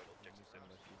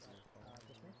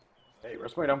 Hey,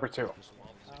 where's my number 2? To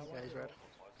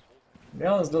be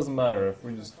honest, doesn't matter if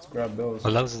we just grab those.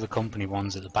 Well, those are the company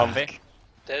ones at the back. Humvee?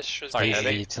 This should These are be...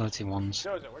 the utility ones.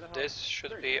 This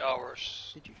should be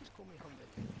ours.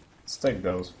 Let's take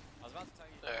those.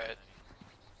 Alright.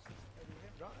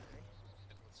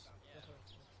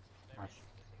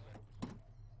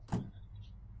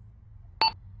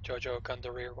 Jojo, gun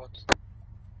the rear ones.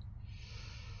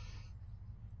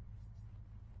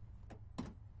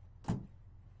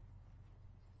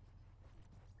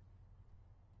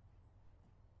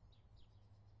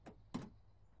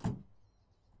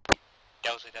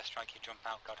 Delta Death Strike, you jump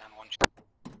out, go down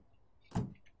 1.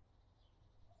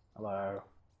 Hello.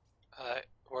 Hi,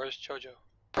 where's Jojo?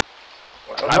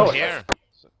 I'm here.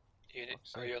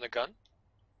 Are you on the gun?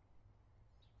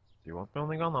 Do you want me on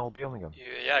the gun? I'll be on the gun.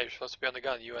 Yeah, you're supposed to be on the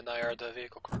gun. You and I are the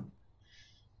vehicle crew.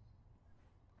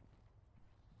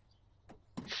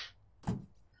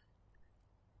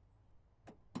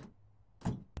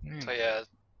 So yeah,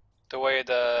 the way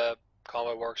the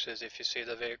combat works is if you see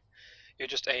the vehicle, you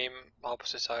just aim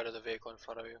opposite side of the vehicle in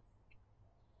front of you.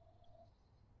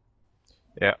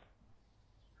 Yeah.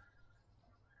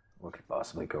 What could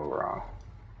possibly go wrong?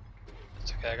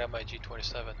 It's okay, I got my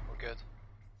G27, we're good.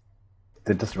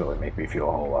 That doesn't really make me feel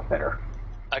a whole lot better.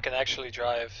 I can actually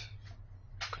drive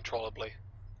controllably.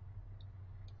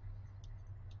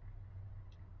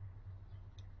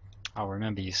 I'll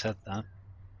remember you said that.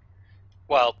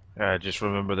 Well... Yeah, just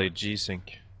remember the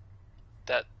G-Sync.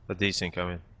 That... The D-Sync, I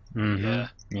mean. Mm-hmm. Yeah.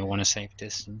 You want a safe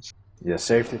distance. Yeah,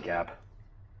 safety gap.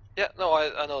 Yeah, no,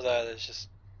 I know that, it's just...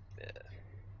 Yeah.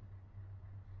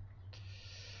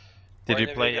 Did you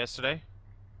play yesterday?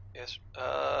 Yes,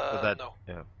 no.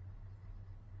 Yeah.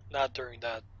 Not during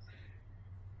that.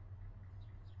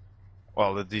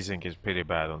 Well, the D-Sync is pretty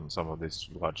bad on some of these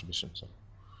large missions. So.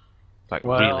 Like,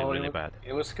 Well, really bad.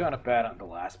 It was kind of bad on the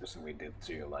last mission we did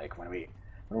too. Like when we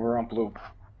were on Blue,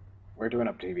 we're doing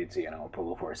up TVT and on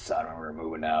Pool Force side when we were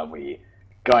moving out, we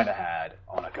kind of had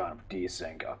on a kind of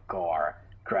desync a car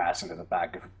crash into the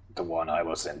back of the one I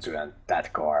was into, and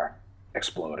that car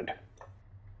exploded.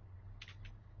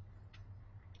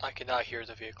 I cannot hear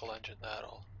the vehicle engine at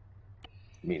all.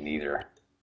 Me neither.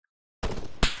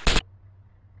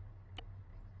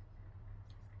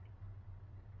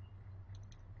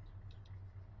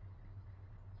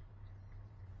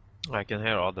 I can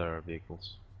hear other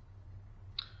vehicles.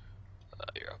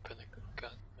 You're up in the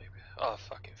gun, maybe. Oh,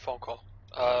 fucking phone call.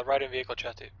 Right in vehicle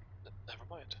chat. Never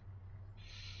mind.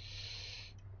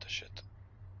 What the shit?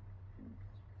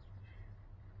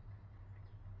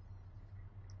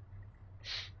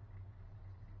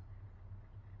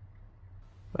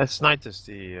 It's nice to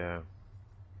see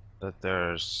that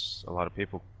there's a lot of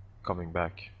people coming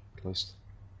back, at least.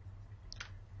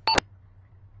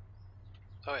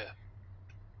 Oh yeah.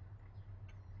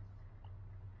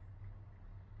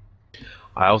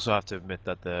 I also have to admit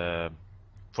that the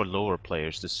for lower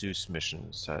players, the Zeus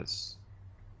missions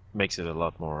makes it a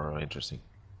lot more interesting.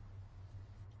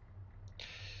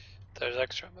 There's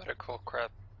extra medical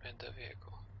crap in the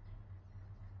vehicle.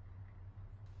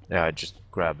 Yeah, I just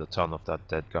grabbed a ton of that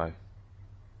dead guy.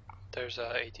 There's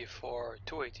a 84,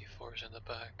 two 84s in the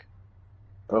back.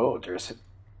 Oh, there's...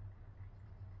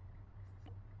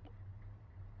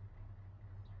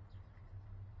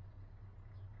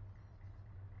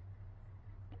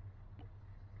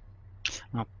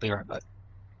 I'll be right back.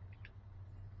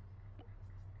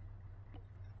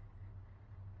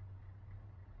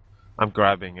 I'm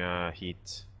grabbing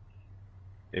heat,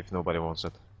 if nobody wants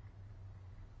it.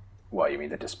 What, you mean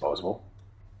the disposable?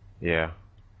 Yeah.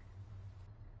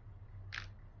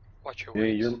 Watch your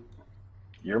weights.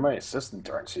 You're my assistant,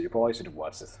 Darn, so you probably should have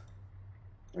watched it.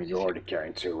 I mean, you're already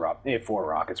carrying 4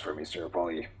 rockets for me, so you're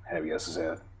probably heavy as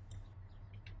it.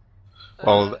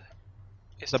 Well,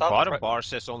 the bottom bar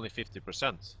says only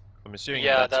 50%. I'm assuming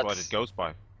that's what it goes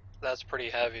by. That's pretty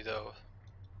heavy, though.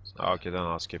 Okay, then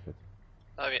I'll skip it.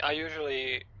 I mean, I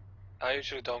usually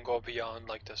don't go beyond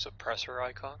like the suppressor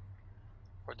icon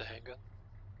or the handgun.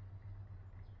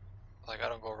 Like I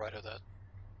don't go right at that,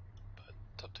 but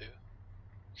it's up to you.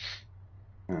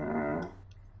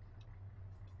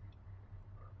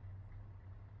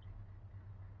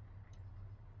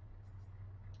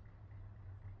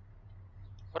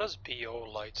 What does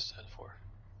BO light stand for?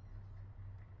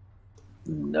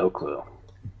 No clue.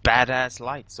 Badass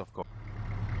lights, of course.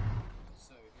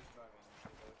 So, who's driving?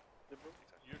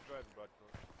 You're driving, bud.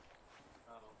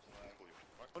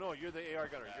 Oh no, you're the AR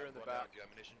gunner. You're in the back.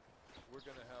 We're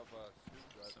gonna have Sue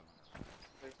driving.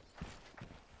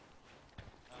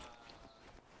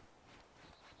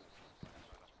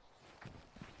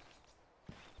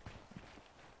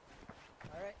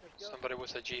 Alright, let's go. Somebody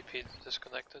with a GP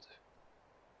disconnected.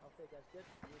 Okay, that's good.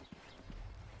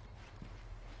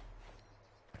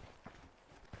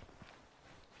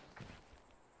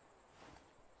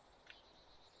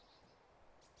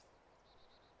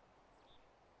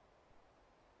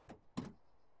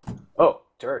 Oh,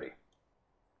 dirty.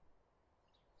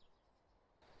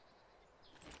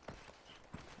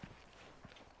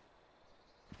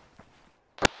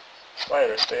 I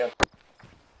understand.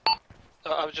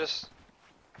 I'm just...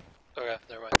 Okay,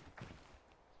 never mind.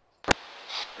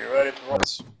 You ready to roll?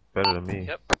 That's better than me.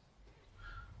 Yep.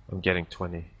 I'm getting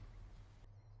 20.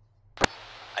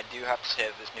 I do have to say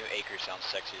that this new Acre sounds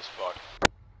sexy as fuck.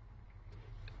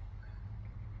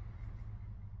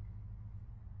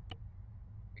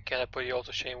 Can I put you all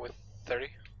to shame with 30?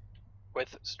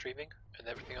 With streaming and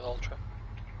everything on Ultra?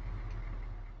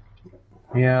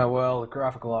 Yeah, well, the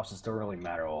graphical options don't really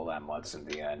matter all that much in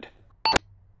the end.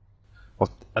 Well,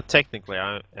 technically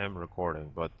I am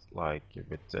recording, but like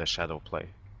with shadow play,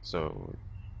 so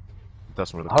it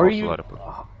doesn't really cost a lot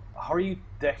of... How are you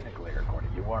technically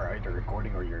recording? You are either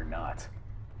recording or you're not.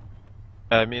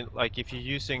 I mean, like if you're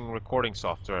using recording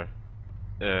software,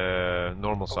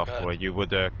 normal software, you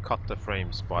would cut the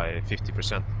frames by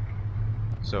 50%.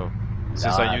 So,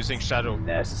 since I'm using shadow...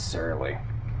 necessarily.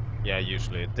 Yeah,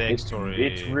 usually.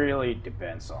 It really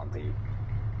depends on the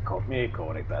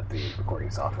coding that the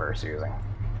recording software is using.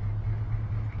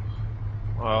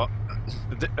 Well,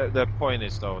 the point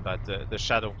is though that the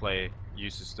shadow play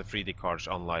uses the 3D cards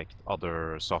unlike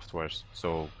other softwares,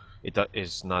 so it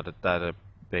is not that a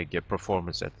big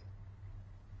performance set.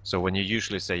 So when you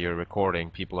usually say you're recording,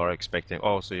 people are expecting,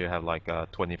 oh, so you have like a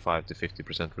 25 to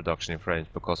 50% reduction in frames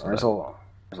because of that. There's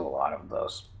a lot of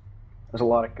those. There's a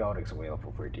lot of codecs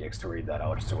available for DX to read that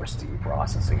outsource the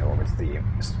processing over to the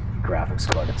graphics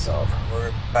card itself.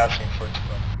 We're passing for it.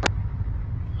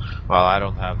 Well, I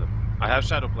don't have them. I have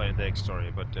Shadowplay in DX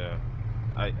Story, but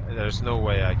there's no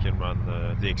way I can run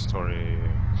DX Story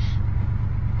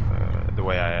the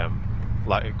way I am,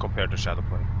 like compared to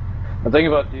Shadowplay. The thing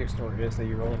about DX Story is that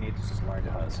you really need to just learn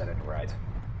how to set it right.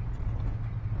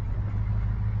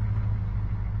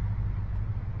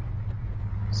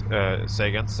 Say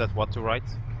again, set what to write?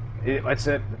 I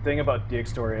said the thing about DX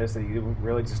Story is that you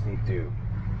really just need to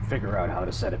figure out how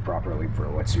to set it properly for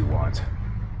what you want.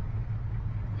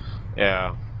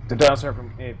 Yeah. The downside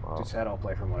from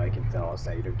Shadowplay, from what I can tell, is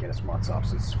that you don't get as much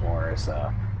options as far as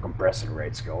compression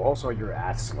rates go. Also, your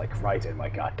ass is like right in my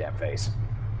goddamn face.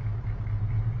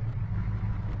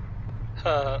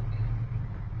 That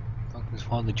was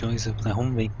one of the joys of the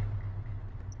Humvee.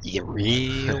 You get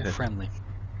real friendly.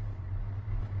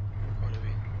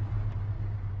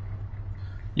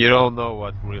 You don't know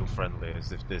what real friendly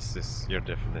is if this is your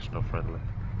definition of friendly.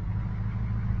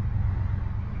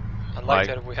 I like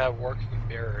that we have working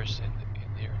mirrors in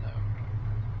here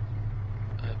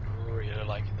now. I'm really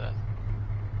liking that.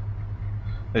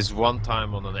 There's one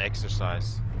time on an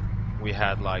exercise, we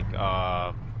had like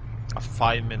a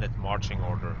 5-minute marching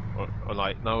order, or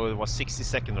like, no, it was 60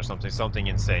 seconds or something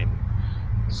insane.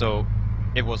 So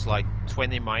it was like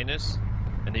 20 minus,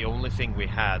 and the only thing we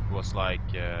had was like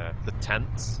the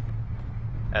tents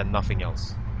and nothing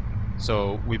else.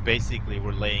 So we basically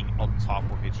were laying on top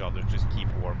of each other to just keep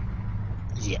warm.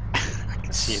 Yeah, I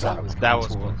can see that was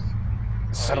close.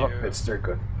 Son of a bitch, they're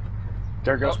good.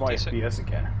 There goes my FPS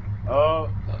again. Oh,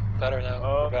 better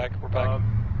now. We're back. We're back.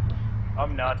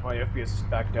 I'm not. My FPS is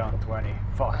back down to 20.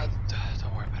 Fuck.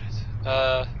 Don't worry about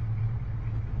it.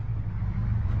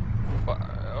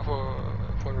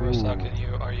 What we're talking,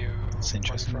 are you? It's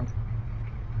interesting. From?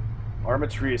 Arma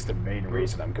 3 is the main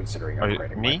reason I'm considering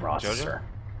upgrading my processor. Jojo?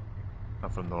 I'm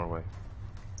from Norway.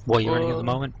 What are you running at the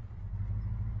moment?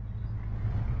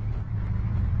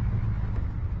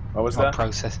 What was that?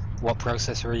 What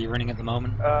processor are you running at the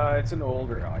moment? It's an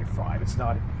older i5.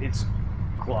 It's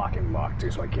clocking locked too,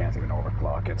 so I can't even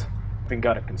overclock it. I've been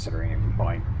kind of considering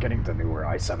getting the newer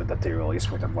i7 that they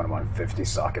released with a 1150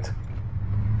 socket.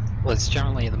 Well, it's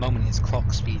generally at the moment it's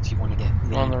clock speed you want to get.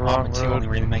 The on the wrong Arma 2 road. only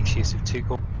really makes use of 2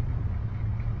 core.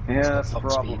 Yeah, that's the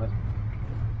problem.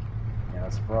 Yeah,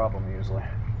 that's the problem usually.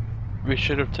 We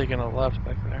should have taken a left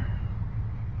back there.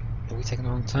 Are we taking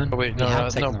the wrong turn? Oh wait, we no,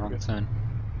 have taken no. the wrong turn.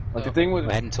 Like the thing with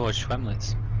We're heading towards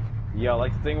Schwemlitz. Yeah,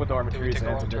 like the thing with Arma 3 is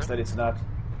that it's not.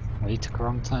 Well, you took a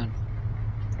wrong turn.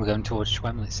 We're going towards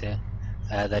Schwemlitz here.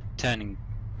 They're turning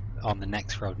on the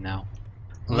next road now.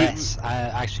 Let's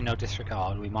actually no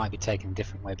disregard. We might be taking a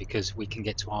different way because we can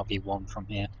get to RB1 from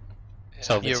here.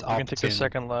 So Yeah, we can take the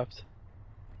second left.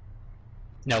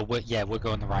 No, we're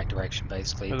going the right direction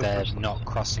basically. They're not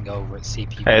crossing over at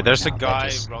CPU. Hey, there's a now.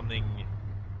 guy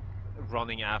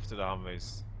running after the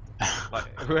Humvees.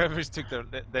 Like whoever's took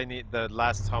the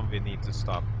last Humvee need to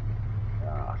stop.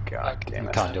 Oh god damn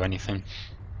it! Can't do anything.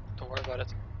 Don't worry about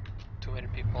it. Too many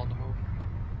people on the move.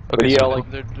 Okay, yeah, like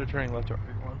they're turning left to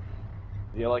RB1.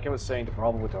 Yeah, like I was saying, the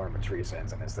problem with Arma 3's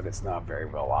engine is that it's not very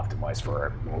well optimized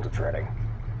for multi-threading.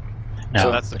 No,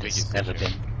 so that's the it's biggest never issue.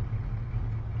 been.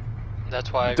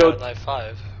 That's why I got an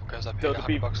i5 because I paid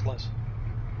 $100 less.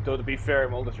 Though to be fair,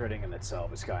 multi-threading in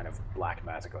itself is kind of black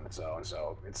magic on its own,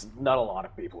 so it's not a lot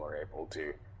of people are able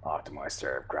to optimize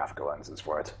their graphical engines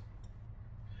for it.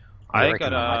 I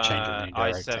got a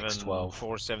i7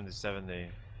 47070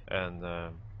 and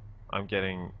I'm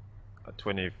getting a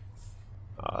 20.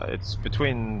 It's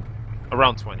between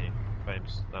around 20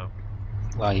 frames now.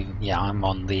 Well, yeah, I'm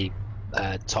on the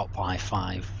top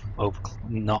i5.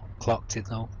 Not clocked it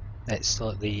though. It's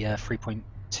still at the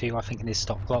 3.2, I think it is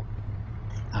stop clock.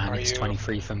 And it's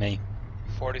 23 for me.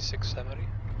 4670?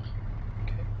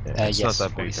 Yeah, yes,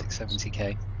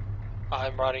 4670K.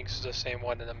 I'm running the same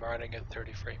one and I'm running at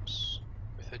 30 frames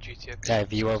with a GTX.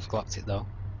 Have you overclocked it though?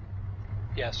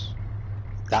 Yes.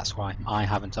 That's why I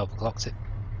haven't overclocked it.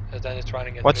 And then it's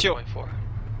running at What's 3.4.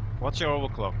 What's your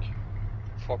overclock?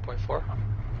 4.4.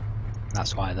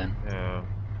 That's why then. Yeah,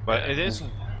 but it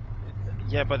isn't.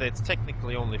 Yeah, but it's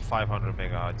technically only 500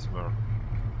 megahertz more.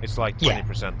 It's like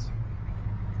 20%.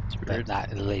 But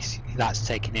that at least that's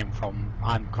taken in from.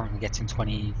 I'm currently getting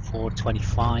 24,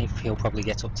 25. He'll probably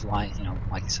get up to like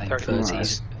like you say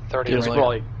 30s. 30. Yeah,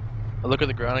 like, I look at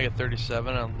the ground, I get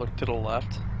 37, and I look to the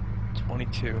left,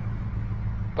 22.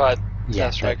 But yeah,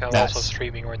 that's right. I'm also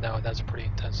streaming right now, and that's a pretty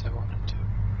intensive one too.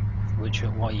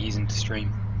 What are you using to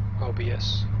stream?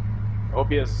 OBS.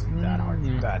 OBS isn't that hard,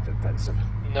 that intensive.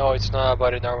 No, it's not.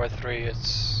 But in Arma 3,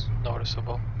 it's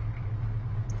noticeable.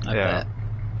 I bet.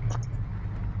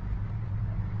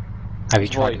 Have you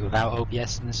tried it without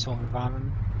OBS in this sort of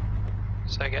environment?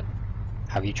 Say again?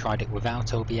 Have you tried it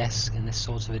without OBS in this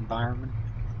sort of environment?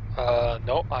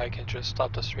 No, I can just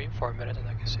stop the stream for a minute and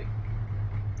I can see.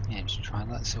 Yeah, just try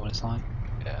that, see what it's like.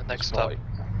 Yeah, next up.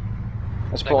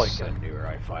 That's probably a newer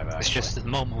i5 actually. It's just at the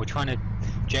moment we're trying to...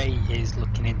 Jay is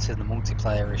looking into the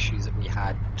multiplayer issues that we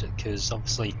had, because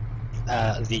obviously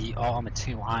the Arma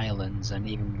 2 islands and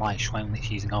even like Schwemlitz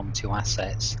using Arma 2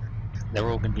 assets, they're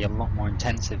all going to be a lot more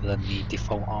intensive than the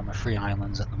default Arma 3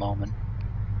 islands at the moment.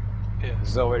 Yeah.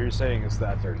 So what you're saying is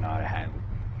that they're not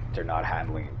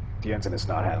handling the engine is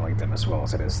not handling them as well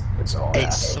as it is its own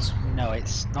assets. No,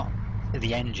 it's not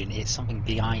the engine. It's something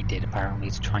VI did apparently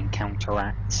to try and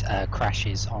counteract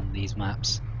crashes on these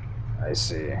maps. I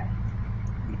see.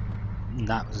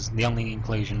 That was the only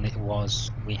inclusion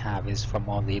we have is from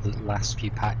one of the last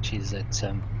few patches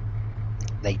that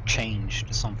they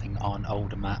changed something on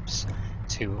older maps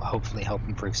to hopefully help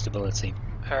improve stability.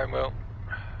 Arma.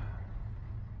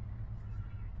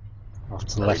 Off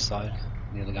to the left side,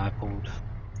 the other guy pulled.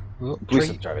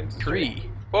 Please driving 3.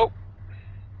 Whoa!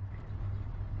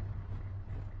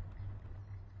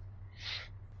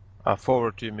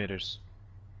 Forward 2 meters.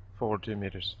 Forward 2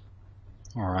 meters.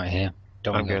 Alright, here.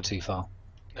 Don't I'm want to go good. too far.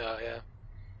 Yeah.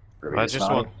 I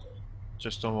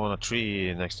just don't want a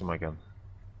tree next to my gun.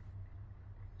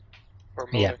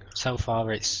 Yeah, so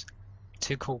far it's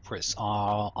two culprits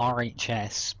are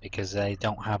RHS because they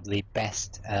don't have the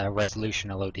best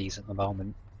resolution LODs at the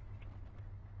moment.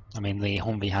 I mean, the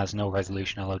Humvee has no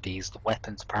resolution LODs. The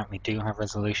weapons apparently do have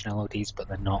resolution LODs, but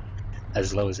they're not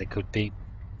as low as they could be.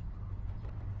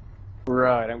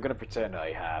 Right, I'm gonna pretend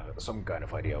I have some kind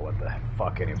of idea what the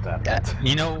fuck any of that meant.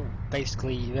 You know,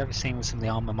 basically, you've ever seen with some of the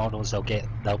Arma models,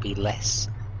 they'll be less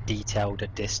detailed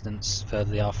at distance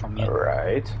further they are from you.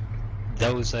 Right.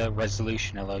 Those are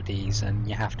resolution LODs, and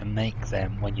you have to make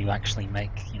them when you actually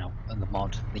make, you know, the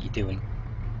mod that you're doing.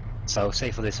 So,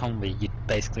 say for this Humvee, you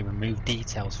basically remove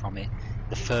details from it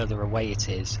the further away it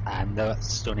is, and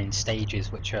that's done in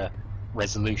stages which are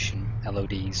resolution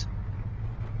LODs.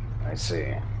 I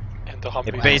see. And the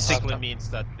Humvee It basically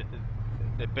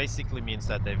means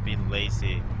that they've been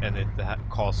lazy, and it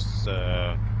costs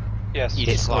yes, each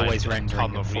it's client always a rendering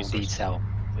ton in of full resources. detail.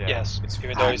 Yeah. Yes,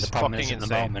 Even though And it's the problem is fucking at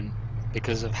the insane. moment,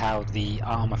 because of how the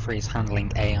Arma 3 is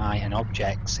handling AI and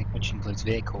objects, which includes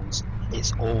vehicles,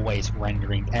 it's always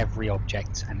rendering every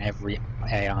object and every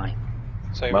AI.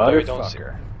 So even though we don't see,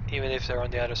 even if they're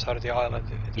on the other side of the island,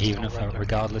 it's Even still if, render.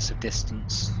 regardless of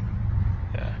distance.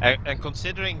 And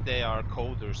considering they are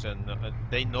coders and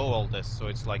they know all this, so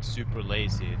it's like super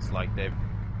lazy. It's like they've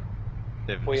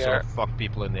sort of fucked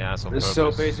people in the ass on purpose.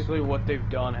 So basically what they've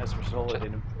done has resulted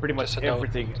in pretty much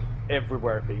everything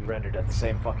everywhere being rendered at the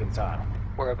same fucking time.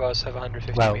 We're about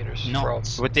 750 meters from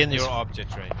within your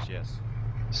object range, yes.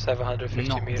 750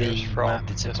 Not meters the from map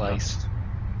it's this placed.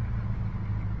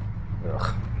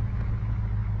 Ugh.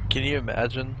 Can you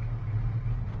imagine,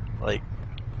 like,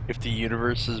 if the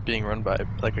universe is being run by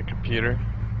like a computer,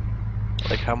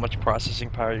 like how much processing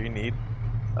power you need?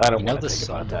 I don't want to think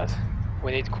about that.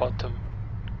 We need quantum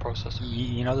processor.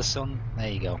 You know the sun? There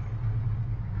you go.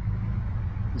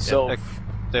 So Yeah,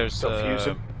 there's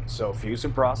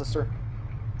fusion processor.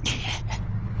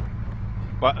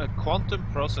 But a quantum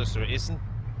processor isn't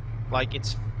like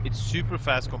it's super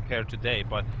fast compared to today.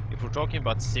 But if we're talking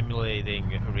about simulating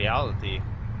reality,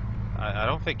 I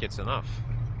don't think it's enough.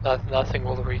 Nothing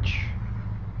will reach.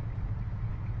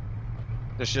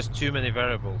 There's just too many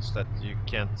variables that you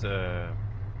can't.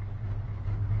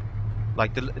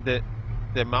 Like the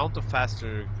amount of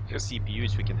faster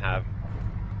CPUs we can have.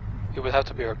 It would have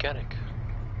to be organic.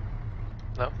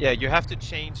 No? Yeah, you have to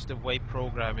change the way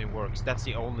programming works. That's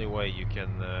the only way you can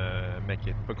make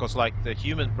it. Because like the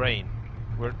human brain,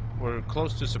 we're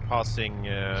close to surpassing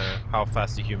how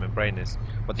fast the human brain is.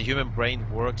 But the human brain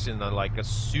works in a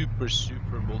super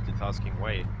multitasking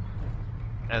way.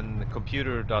 And the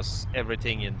computer does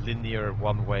everything in linear,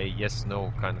 one way, yes,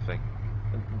 no kind of thing.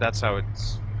 And that's how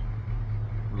it's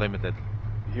limited.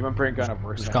 Human brain kind of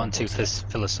works. We've gotten too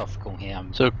philosophical here.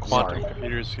 So quantum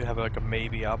computers have like a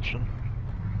maybe option.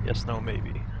 Yes, no,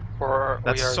 maybe.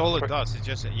 That's all it does. It's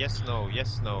just yes, no,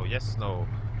 yes, no, yes, no.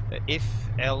 If,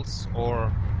 else,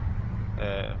 or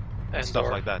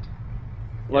stuff like that.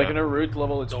 Like in a root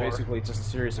level, it's basically just a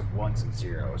series of ones and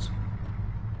zeros.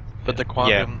 But the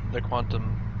quantum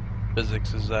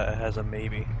physics is has a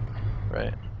maybe,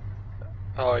 right?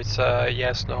 Oh, it's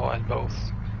yes, no, and both.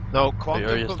 No,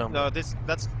 quantum. No, that's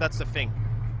the thing.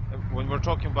 When we're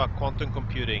talking about quantum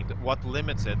computing, what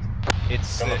limits it?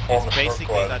 It's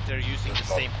basically that they're using the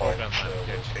same program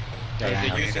language.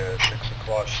 They're using.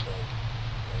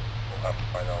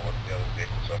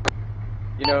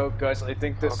 You know, guys, I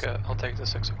think this. Okay, I'll take the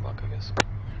 6 o'clock, I guess.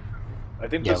 I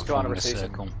think this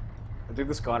conversation. I think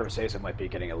this conversation might be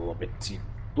getting a little bit too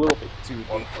deep.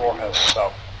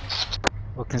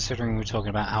 Well, considering we're talking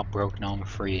about how broken Arma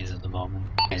 3 is at the moment,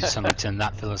 it's something turned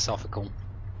that philosophical.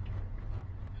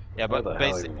 Yeah, but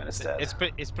basically,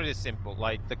 it's pretty simple.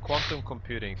 Like the quantum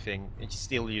computing thing, it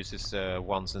still uses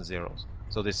ones and zeros.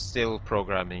 So there's still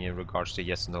programming in regards to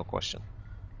yes and no question.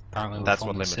 Apparently, that's we're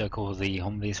what forming limits. The circle of the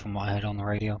Humvees from what I heard on the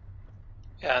radio.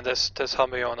 Yeah, and this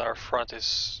Humvee on our front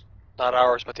is not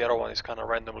ours, but the other one is kind of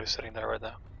randomly sitting there right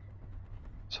now.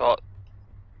 So,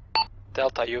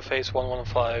 Delta, you face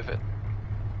 115,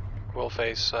 we'll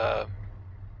face,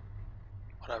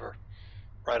 whatever,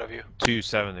 right of you.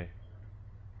 270.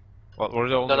 Well, we're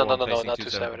the only no, one not facing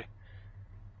 270.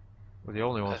 We're the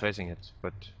only one facing it,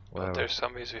 but whatever. But there's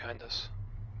Humvees behind us.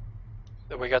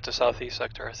 Then we got the southeast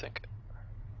sector, I think.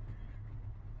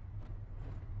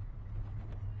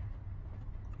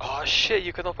 Oh shit,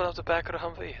 you can open up the back of the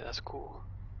Humvee, that's cool.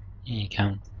 Yeah, you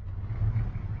can.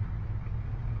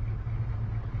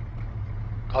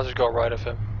 I'll just go right of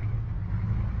him.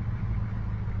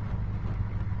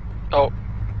 Oh.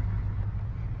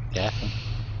 Careful.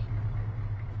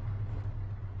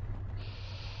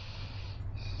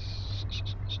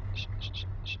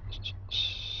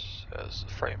 There's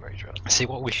the frame rate drop. See,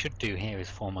 what we should do here is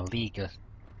form a Liga.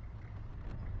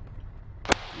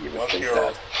 Once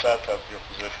you're set at your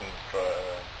position,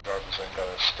 drivers ain't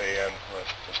gonna stay in,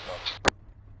 rest just not.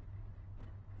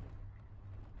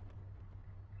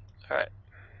 Alright.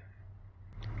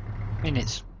 I mean,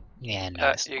 it's... Yeah, no,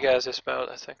 it's you guys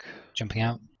dismount, I think. jumping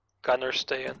out. Gunners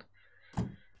stay in.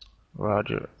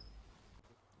 Roger.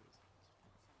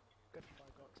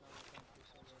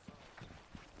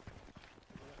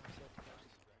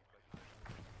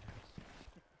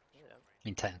 I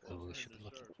mean, technically we should be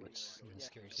looking upwards in the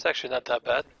security. It's actually not that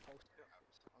bad.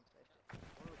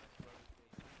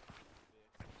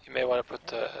 You may want to put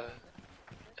the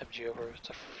MG over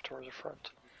towards the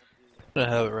front. I'm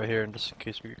gonna have it right here, and just in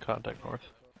case we get contact north.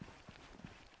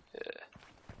 Yeah.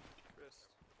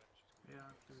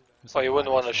 Oh, you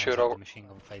wouldn't want to shoot over. Machine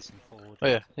gun facing forward. Oh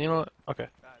yeah, you know what? Okay.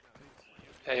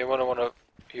 Yeah, you wouldn't want to.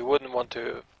 You wouldn't want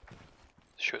to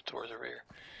shoot towards the rear.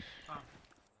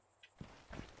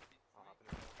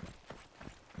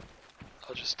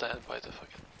 I'll just stand by the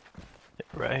fucking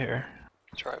Right here.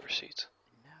 driver's seat.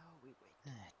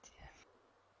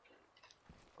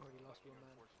 Already lost one man.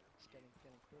 It's getting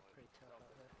pretty tough out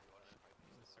there. I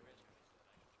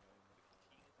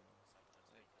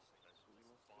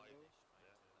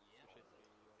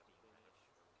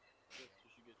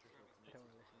don't want to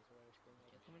listen to where I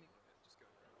scream.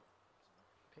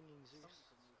 Pinging Zeus.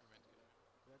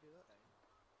 Did I do that?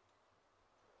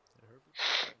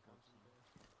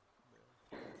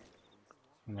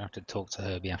 I'm gonna have to talk to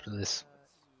Herbie after this.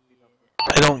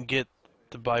 I don't get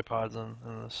the bipods in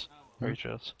this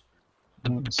ratios.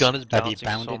 The gun is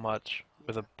bouncing so much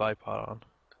with a bipod on.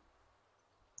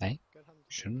 Hey?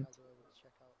 Shouldn't.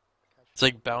 It's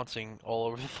like bouncing all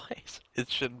over the place. It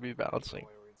shouldn't be bouncing.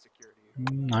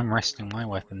 I'm resting my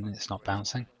weapon and it's not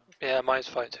bouncing. Yeah, mine's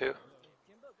fine too.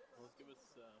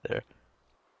 There.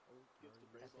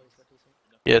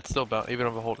 Yeah, it's still bouncing. Even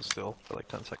if I hold it still for like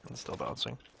 10 seconds, it's still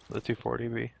bouncing. The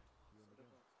 240B.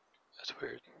 That's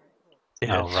weird.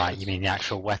 Yeah, oh right, you mean the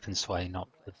actual weapon sway, not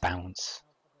the bounce.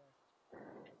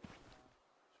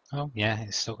 Oh yeah,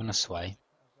 it's still gonna sway.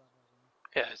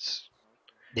 Yeah,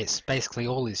 it's basically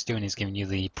all it's doing is giving you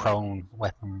the prone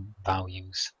weapon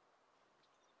values.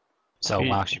 So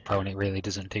whilst you're prone, it really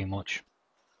doesn't do much.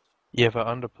 Yeah, if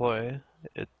I undeploy,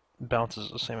 it bounces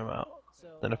the same amount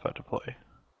than if I deploy.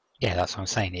 Yeah, that's what I'm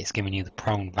saying. It's giving you the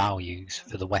prone values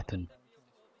for the weapon.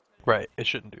 Right, it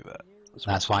shouldn't do that.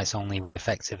 That's why it's only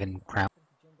effective in crowd.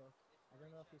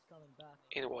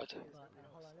 In what?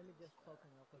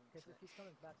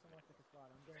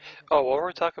 Oh, what were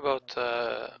we talking about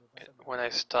when I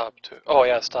stopped? Oh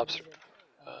yeah, stops.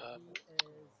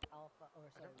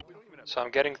 So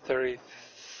I'm getting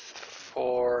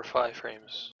 34, 5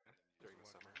 frames.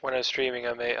 When I'm streaming,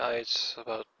 it's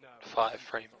about 5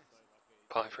 frames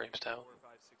down.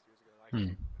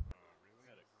 Hmm.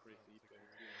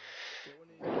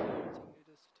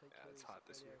 It's hot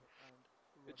this year.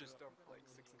 It just dumped like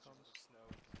 6 inches of snow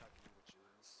in Kentucky, which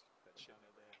is that shit.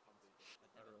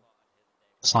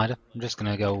 Slider, I'm just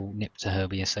gonna go nip to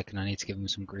Herbie a second. I need to give him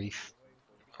some grief.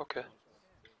 Okay.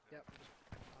 So,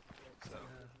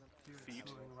 feet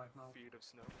of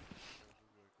snow.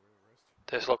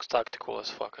 This looks tactical as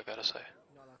fuck, I gotta say.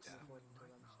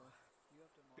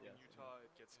 In Utah,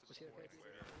 it gets to the point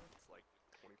where it's like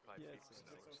 25 feet of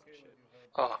snow or some shit.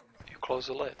 Oh, you close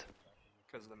the lid.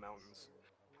 Because of the mountains.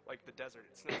 Like the desert.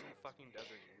 It snows in the fucking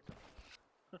desert in Utah.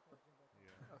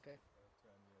 Okay.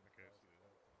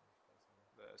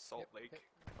 The Salt Lake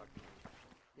fucking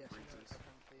freezes.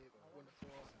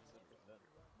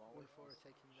 1-4 are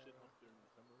taking the...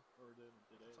 What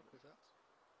the fuck was that?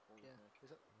 Yeah, was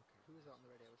that... Who was that on the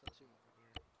radio? Was that Zuma?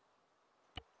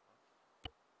 I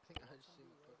think I heard Zuma.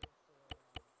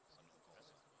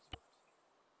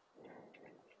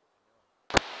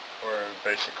 We're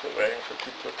basically waiting for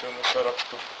two platoon to set up.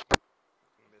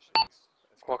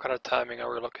 What kind of timing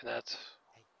are we looking at?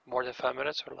 More than 5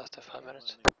 minutes or less than 5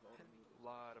 minutes? A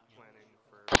lot of planning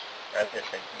for...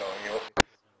 Anything, knowing you.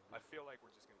 I feel like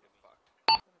we're just gonna get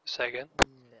fucked. Say again?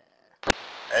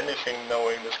 Anything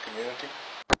knowing this community.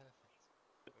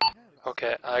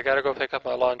 Okay, I gotta go pick up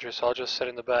my laundry, so I'll just sit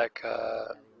in the back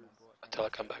until I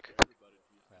come back.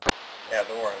 Yeah,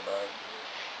 don't worry about it.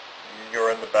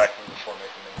 You're in the back of the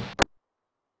formation.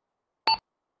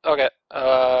 Okay,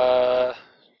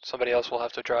 somebody else will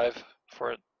have to drive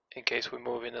for it in case we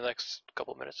move in the next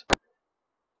couple minutes.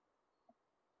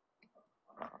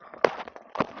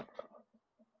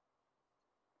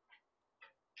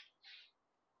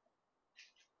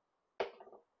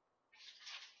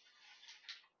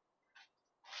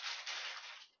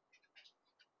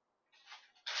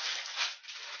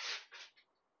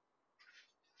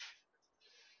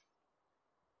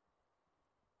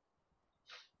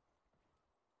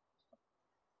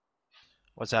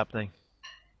 What's happening?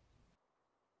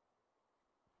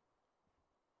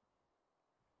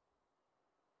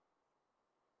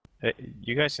 Hey,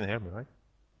 you guys can hear me, right?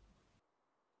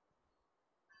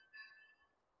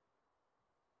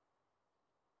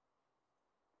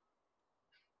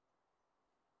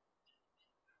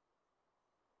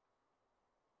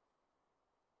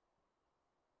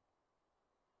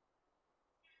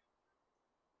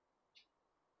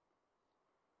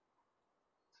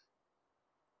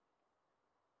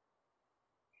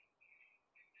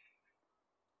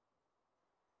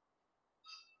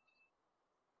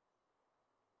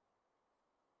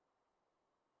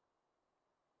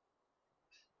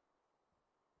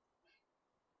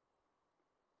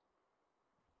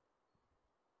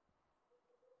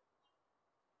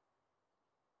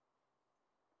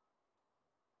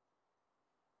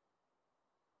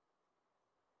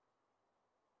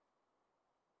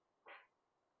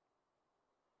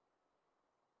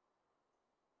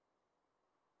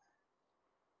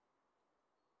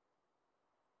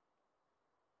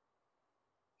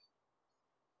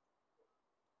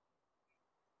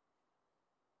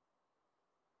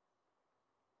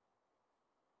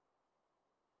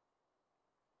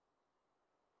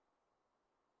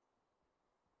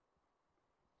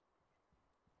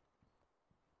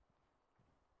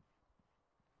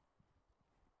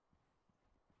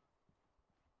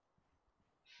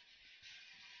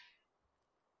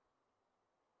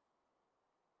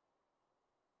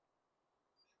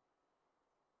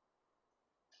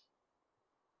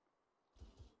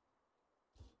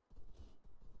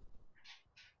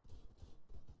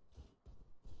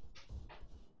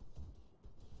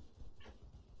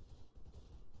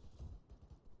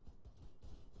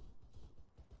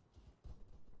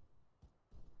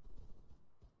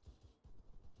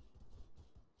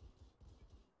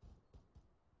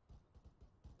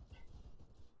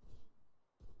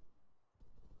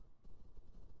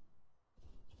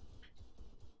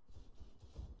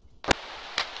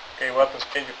 Okay, weapons,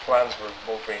 change your plans. We're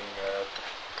moving to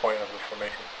point of the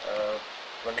formation.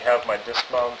 Let me have my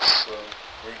dismounts,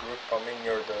 regroup. Coming,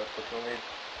 you're the platoon lead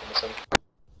in the center.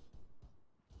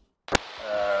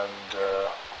 And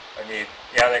I need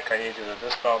Yannick, I need you to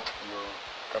dismount. You're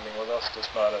coming with us,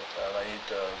 dismounted, and I need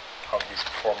Humvees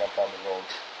to form up on the road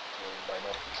to my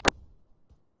northeast.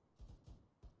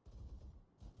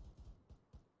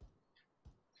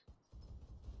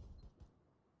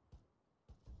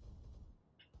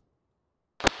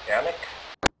 Yannick?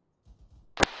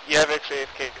 Yeah, Vic's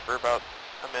AFK for about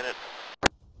a minute.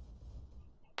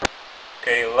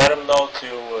 Okay, let him know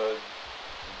to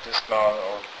dismount,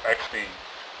 or actually,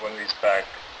 when he's back,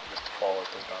 just to follow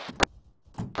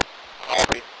dismount.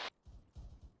 Copy.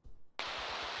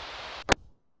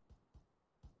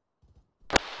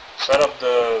 Set up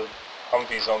the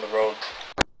Humvees on the road.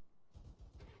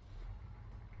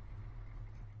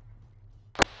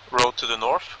 Road to the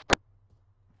north?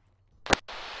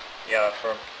 Yeah,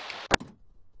 firm.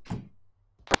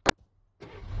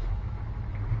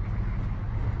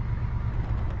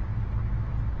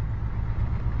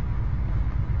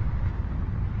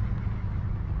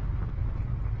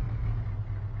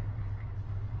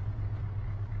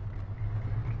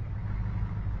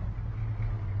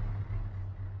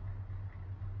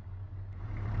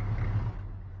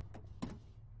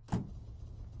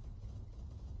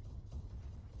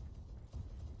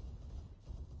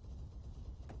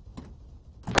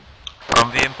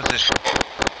 Humvee in position.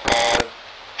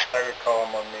 Stagger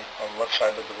column on the left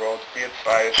side of the road. Be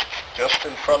advised, just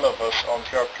in front of us on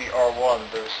PRP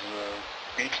R1 there's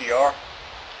a BTR,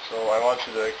 so I want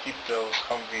you to keep those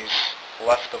Humvees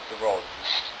left of the road.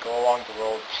 Just go along the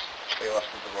road, stay left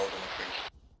of the road in the freeze.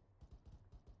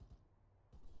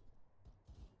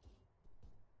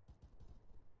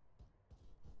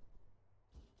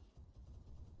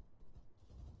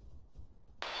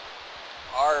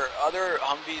 Are other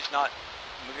Humvees not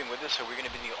moving with us? Are we going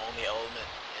to be the only element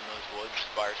in those woods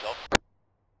by ourselves?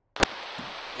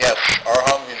 Yes, our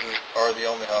Humvees are the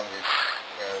only Humvees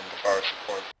and our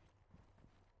support.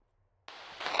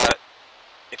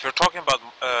 If you're talking about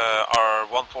our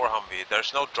 1-4 Humvee,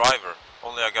 there's no driver,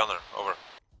 only a gunner. Over.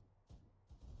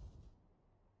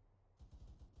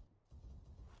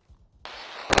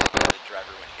 The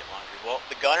driver when you get laundry. Well,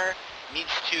 the gunner needs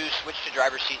to switch to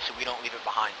driver's seat so we don't leave it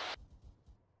behind.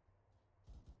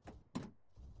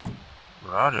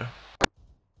 Roger.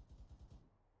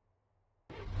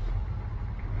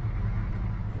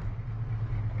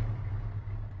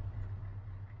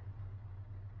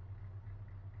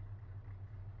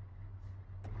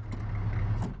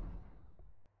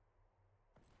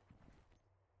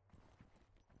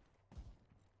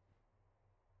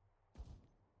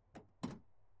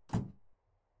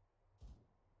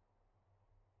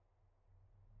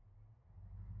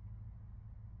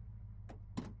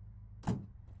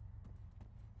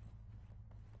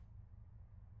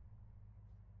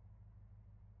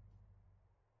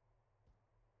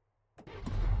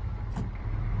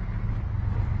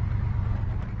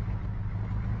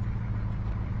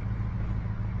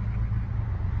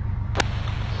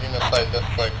 Green aside,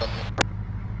 that's right on me.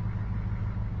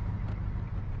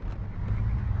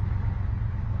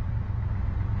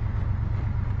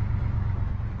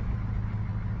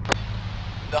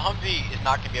 The Humvee is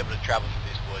not going to be able to travel through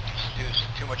these woods.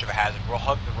 It's too much of a hazard. We'll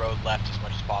hug the road left as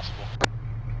much as possible.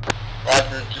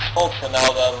 Roger, just hold for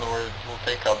now then, we'll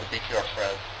take out the BTR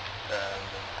Fred and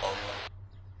then call you in.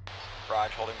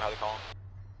 Raj, holding how they call him.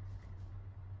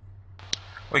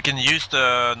 We can use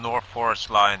the North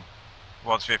Forest line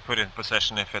once we put in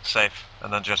possession if it's safe,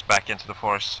 and then just back into the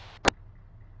forest.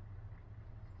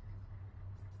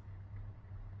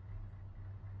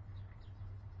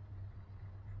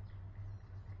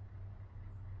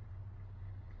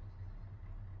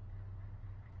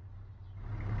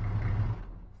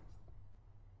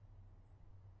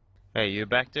 Hey, you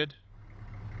back, dude?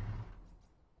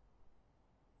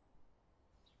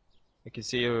 I can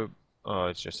see you. Oh,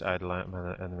 it's just idle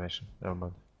animation. Never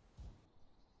mind.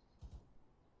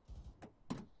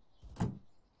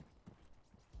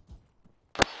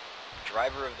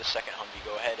 Driver of the second Humvee,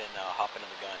 go ahead and hop into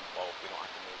the gun while we don't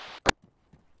have to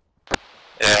move.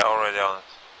 Yeah, already on it.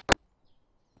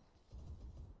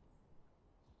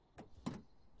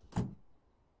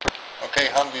 Okay,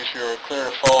 Humvees, you're clear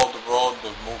to follow the road to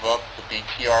move up. The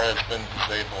BTR has been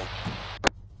disabled.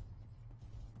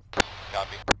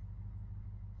 Copy.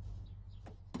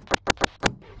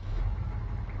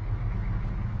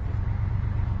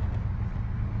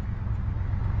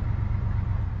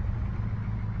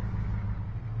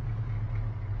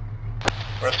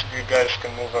 The rest of you guys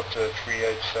can move up to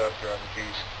 3-8 south here on the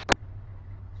Bs.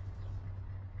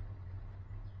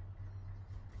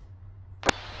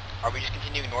 Are we just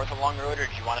continuing north along the road, or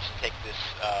do you want us to take this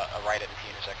a right at the T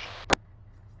intersection?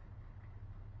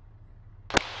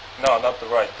 No, not the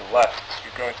right, the left.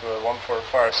 You're going to a 1-4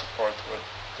 fire support with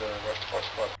the rest of our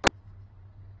squad.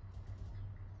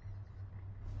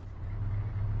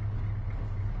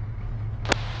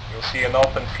 You'll see an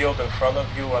open field in front of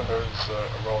you, and there's a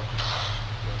road just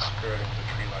skirting the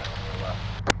tree line on your left.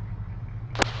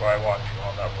 That's where I want you,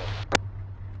 on that road.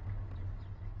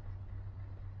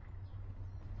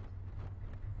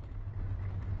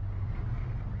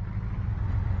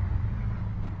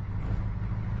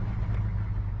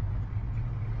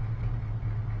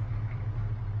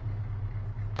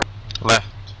 Left.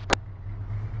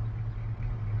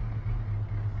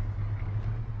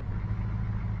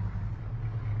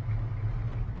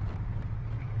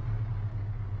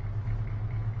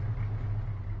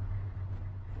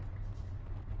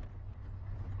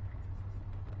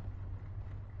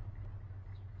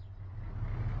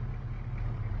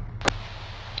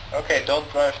 Okay, don't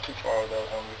drive too far without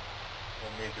Humvee.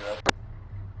 Let me do that.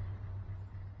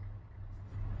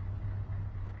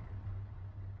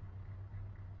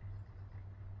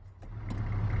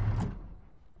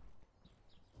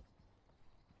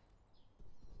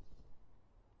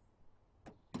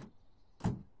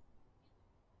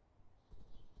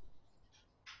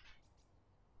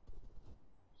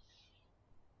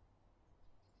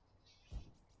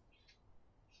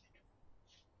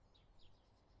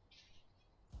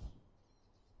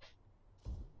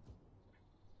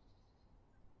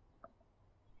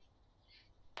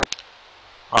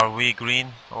 Are we green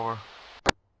or?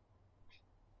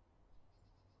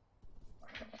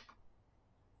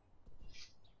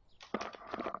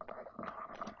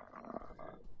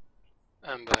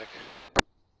 I'm back.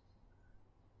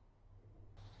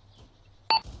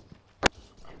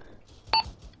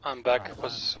 I'm back.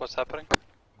 What's happening?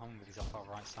 Humvee's off our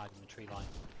right side in the tree line.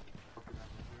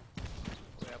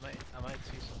 Wait, I might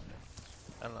see something.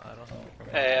 I don't know.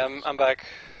 Hey, I'm back.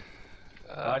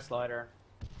 Bye, Slider.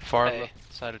 Far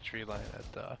left side of tree line at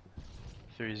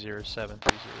 307,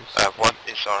 307. What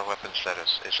is our weapon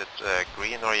status? Is it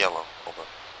green or yellow? Over.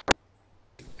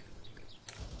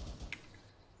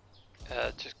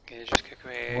 Can you just kick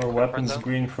me? We're weapons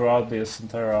green throughout this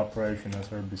entire operation, as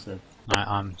Herbie said.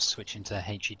 I'm switching to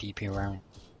HEDP around.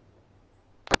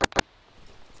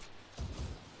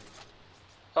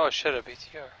 Oh shit, a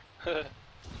BTR.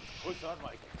 Who's on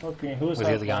mic? Okay, who's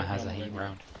the other guy has a heat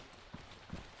round.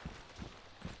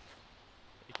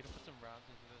 You can put some rounds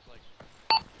into this, like...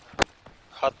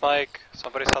 Hot mic.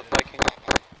 Somebody's hot micing.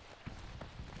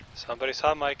 Somebody's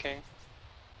hot micing.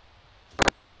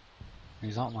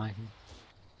 Who's hot micing?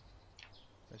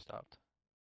 They stopped.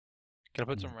 Can I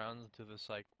put some rounds into this,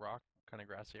 like, rock kind of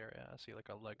grassy area? I see, like,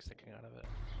 a leg sticking out of it.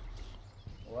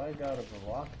 Leg out of a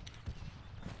rock?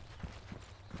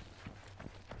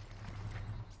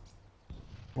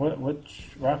 Which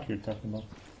rock you're talking about?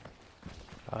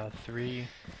 307.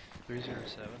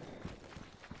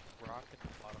 Rock at the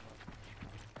bottom of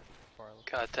far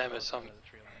left. God damn it, some... The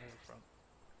tree line in front.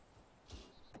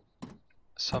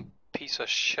 Some piece of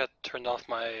shit turned off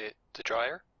the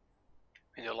dryer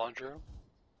in the laundry room.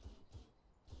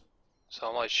 So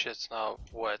all my shit's now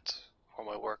wet for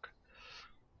my work.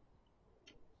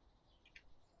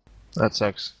 That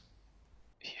sucks.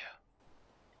 Yeah.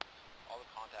 All the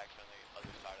contacts on the other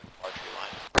side of the archery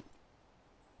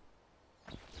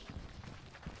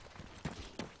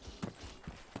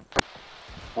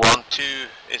line. 1-2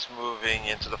 is moving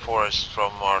into the forest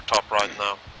from our top right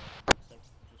now.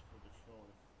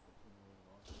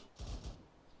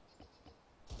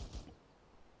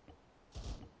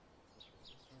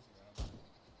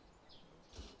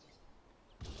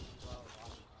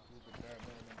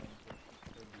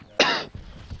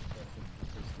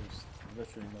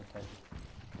 Literally no target.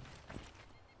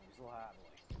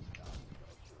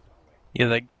 Yeah,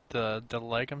 like the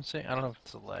leg I'm saying. I don't know if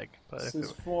it's a leg, but This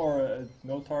is for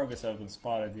no targets have been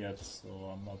spotted yet, so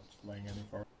I'm not laying any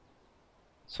far.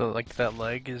 so like that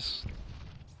leg is,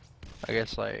 I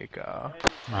guess like Right,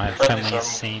 Friendlies friendly are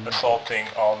scene. assaulting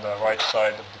on the right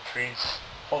side of the trees.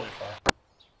 Holy fire.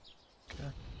 Okay.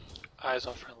 Eyes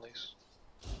on friendlies.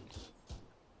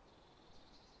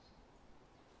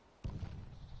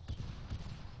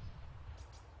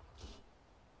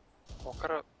 Walk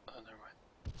it up. Oh, never mind.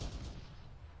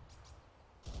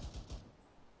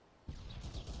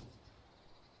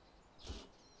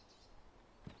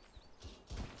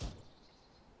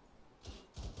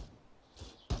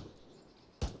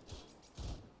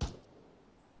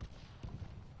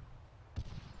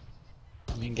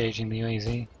 I'm engaging the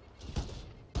UAZ.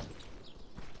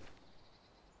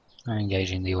 I'm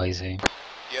engaging the UAZ. Do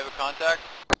you have a contact?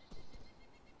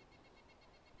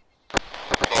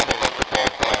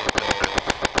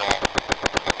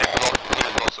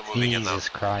 Jesus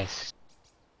Christ.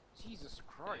 Jesus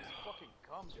Christ, fucking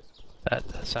cum just...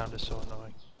 that sound is so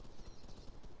annoying.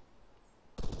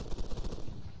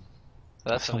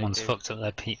 That's Someone's fucked up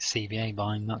their CBA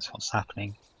bind, that's what's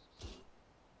happening.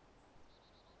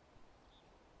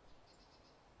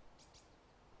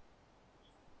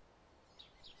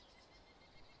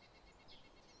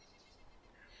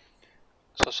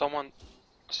 So someone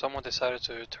decided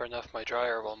to turn off my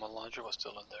dryer while my laundry was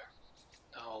still in there.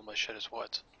 Now all my shit is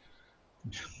wet.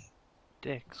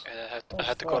 Dicks. And I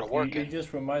had to go to work. You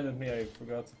just reminded me I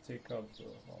forgot to take out the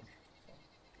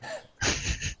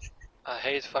I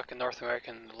hate fucking North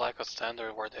American lack of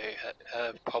standard where they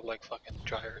have public fucking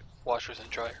washers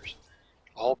and dryers.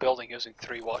 A whole building using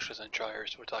 3 washers and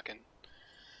dryers. We're talking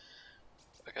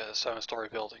like a 7-story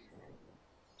building.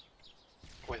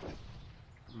 With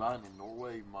Man, in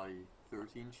Norway, my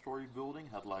 13-story building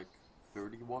had like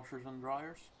 30 washers and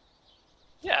dryers.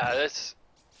 yeah,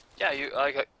 you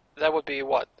like that would be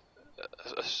what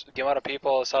the amount of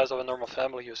people the size of a normal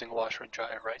family using a washer and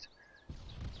dryer, right?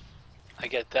 I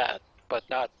get that, but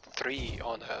not 3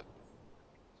 on a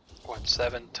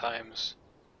 7 times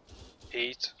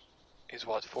 8 is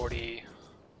what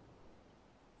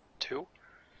 42.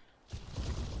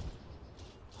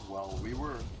 Well, we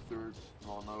were third.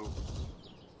 Well, no.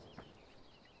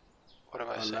 What am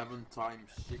I saying? 11 times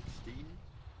 16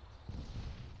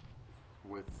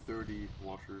 with 30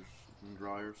 washers and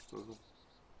dryers total.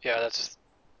 Yeah, that's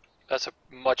a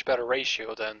much better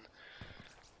ratio than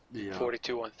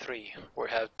 42 and 3. We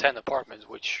have 10 apartments,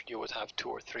 which you would have 2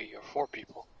 or 3 or 4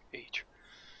 people each.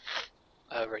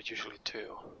 Average usually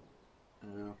 2.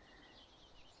 Yeah.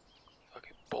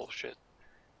 Fucking bullshit,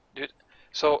 dude.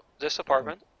 So this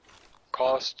apartment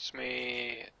costs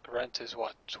me, rent is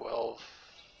what, $12.50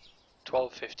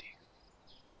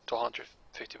 to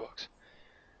 $150.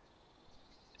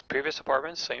 Previous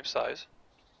apartment, same size.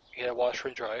 He had a washer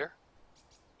and dryer.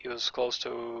 He was close to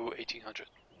 $1,800.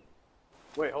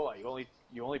 Wait, hold on.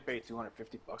 You only paid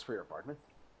 $250 for your apartment?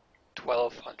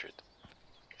 $1,250.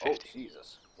 Oh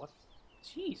Jesus! What?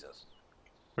 Jesus!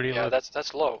 Where do you Yeah, live?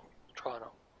 that's low.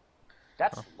 Toronto.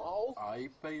 That's low. I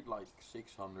paid like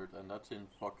 600, and that's in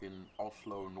fucking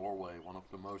Oslo, Norway, one of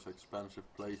the most expensive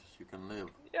places you can live.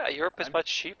 Yeah, Europe is much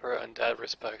cheaper in that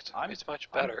respect. It's much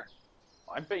better.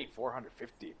 I'm paying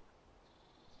 $450.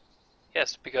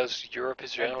 Yes, because Europe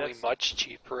is generally much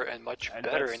cheaper and much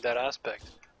better in that aspect.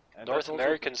 North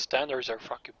American standards are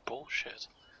fucking bullshit.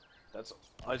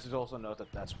 I should also note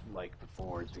that that's like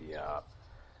before the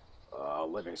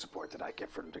living support that I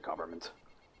get from the government.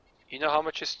 You know how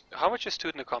much is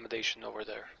student accommodation over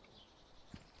there?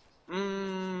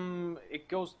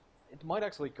 It might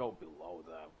actually go below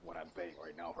what I'm paying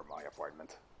right now for my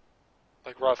apartment.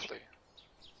 Like roughly.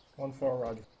 1-4,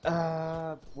 Roger.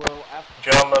 Well, after...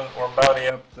 Gentlemen, we're mounting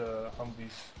up the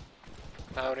Humvees.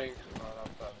 Mounting. Not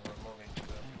that, we're moving to the...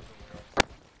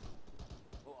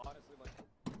 Well, honestly, like...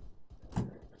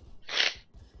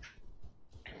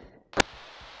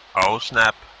 Oh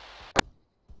snap.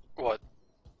 What?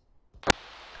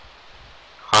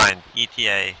 Hind,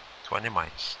 ETA, 20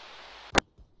 miles.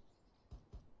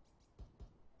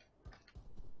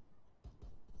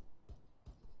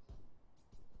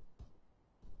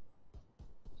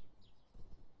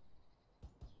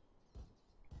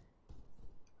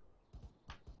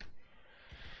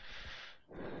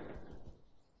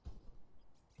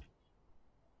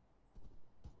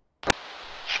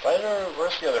 Spider,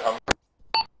 where's the other Humvee?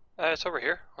 It's over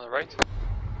here, on the right.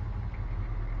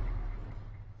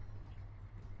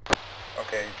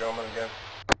 Okay, gentlemen again.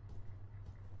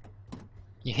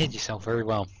 You hid yourself very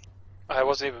well. It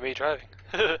wasn't even me driving.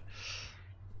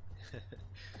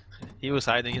 He was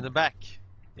hiding in the back.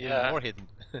 Even Yeah. more hidden.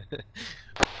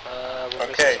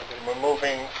 Okay, we're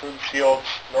moving through the fields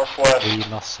northwest We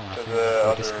lost some, I to think, the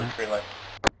before other disconnect. tree line.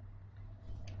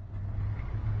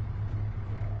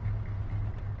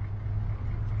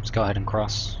 Let's go ahead and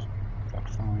cross.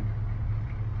 That's fine.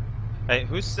 Hey,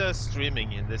 who's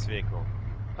streaming in this vehicle?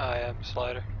 I am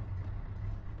Slider.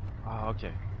 Oh,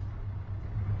 okay.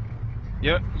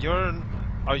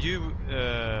 Are you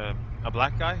a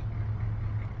black guy?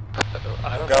 I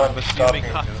don't We're gonna know. be Assuming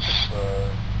stopping not. this,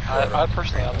 I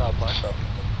personally am not black.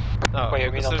 No, Wait,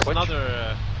 you mean on there's Twitch?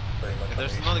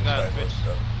 there's another guy on Twitch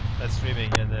that's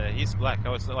streaming, and he's black. I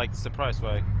was like surprised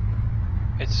why.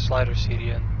 It's Slider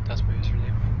CDN, that's my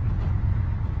username.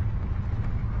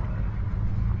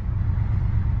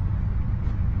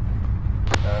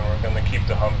 And we're gonna keep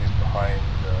the Humvees behind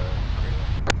the tree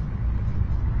line.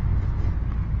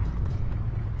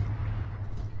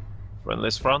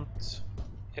 Friendless front.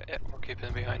 Yeah, we're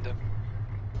keeping behind them.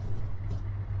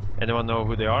 Anyone know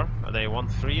who they are? Are they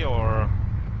 1-3 or?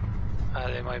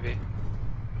 They might be.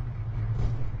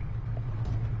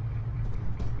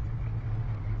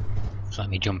 Just let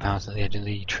me jump out at the edge of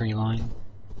the tree line.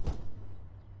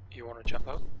 You want to jump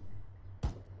out?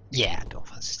 Yeah, I don't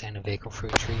fancy staying in a vehicle through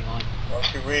a tree line.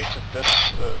 Once you reach this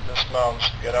mount,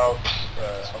 get out.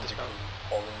 Humvee crew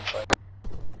hold inside.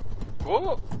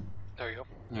 Whoa! There you go.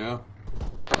 Yeah.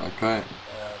 Okay.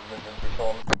 Movement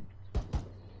reform.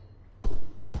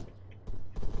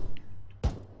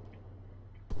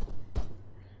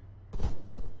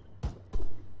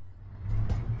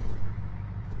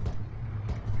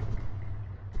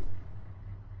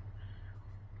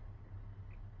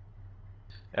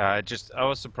 I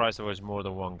was surprised there was more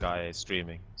than one guy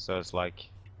streaming. So it's like,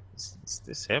 is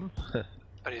this him?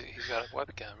 But he's got a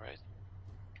webcam,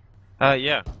 right?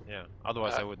 Yeah.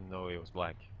 Otherwise I wouldn't know he was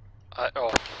black.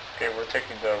 Oh. Okay, we're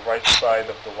taking the right side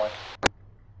of the line.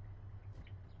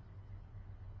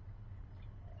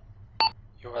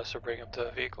 You want us to bring up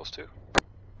the vehicles too?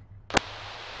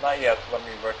 Not yet, let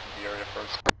me work the area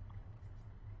first.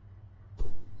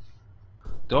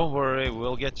 Don't worry,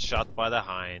 we'll get shot by the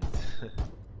hind.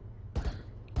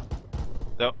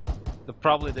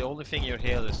 Probably the only thing you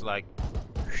hear is like,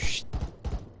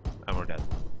 and we're dead.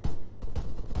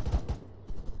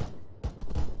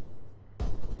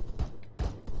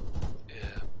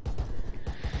 Yeah.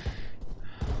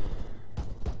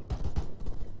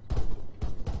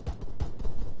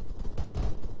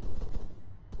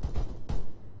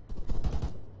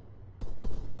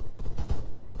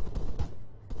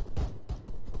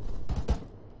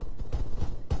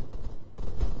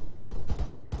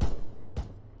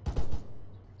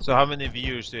 So how many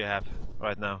viewers do you have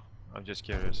right now? I'm just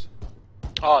curious.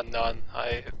 Oh, none.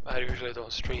 I usually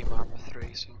don't stream Arma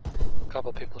 3, so a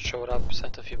couple people showed up,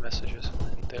 sent a few messages, and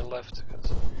then they left,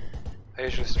 because I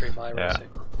usually stream iRacing.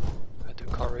 I do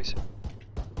car racing.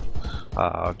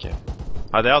 Ah, okay.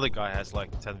 The other guy has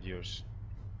like 10 viewers.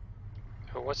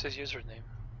 What's his username?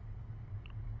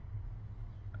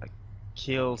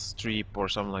 Kill Streep or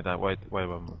something like that. Wait a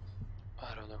moment.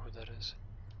 I don't know who that is.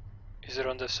 Is it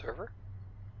on this server?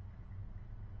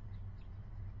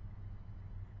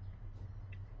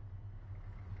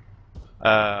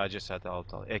 I just had the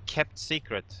alt. Kept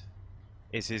Secret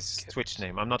is his Twitch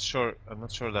name. I'm not sure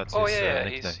that's his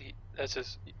nickname. That's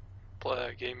his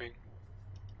gaming.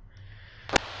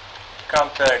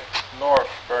 Contact north,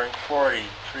 bearing 40,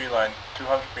 tree line,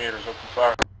 200 meters, open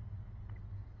fire.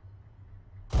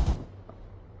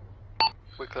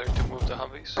 We clear to move the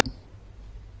Humvees.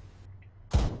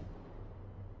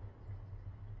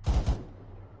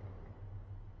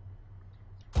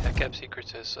 Yeah, Cap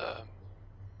Secrets is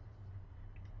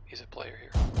he's a player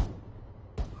here.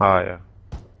 Ah, yeah.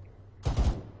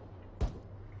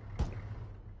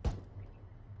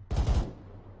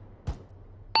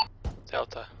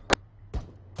 Delta.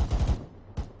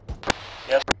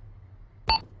 Yes.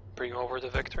 Bring over the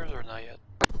victors or not yet?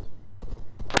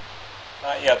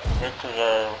 Not yet. Victors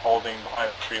are holding behind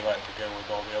the tree line together with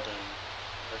all the other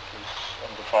Victors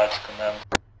under 5's command.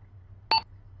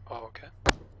 Oh, okay.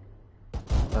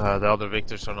 The other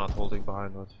victors are not holding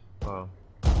behind what? Oh.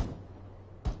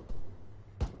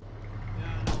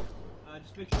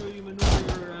 Just make sure you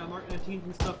maneuver your Mark 19s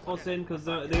and stuff close in, because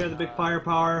they are the big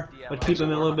firepower, but keep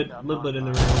them a little bit in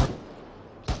the rear.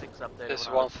 This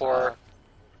 1-4.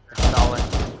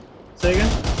 Say again?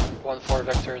 1-4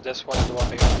 Victor, this one and the one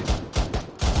behind you.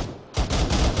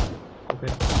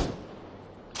 Okay.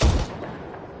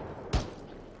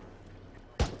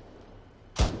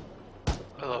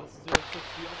 Hello.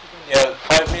 Yeah,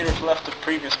 5 meters left of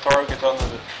previous target under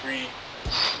the tree.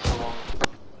 It's still on.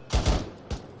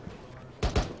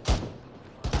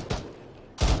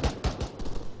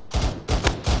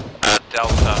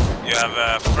 Delta, you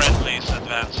have friendlies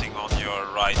advancing on your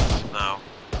right now.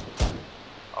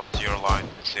 Up to your line,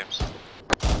 it seems.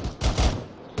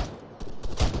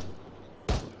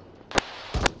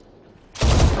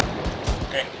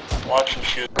 Okay, watch and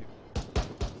shoot.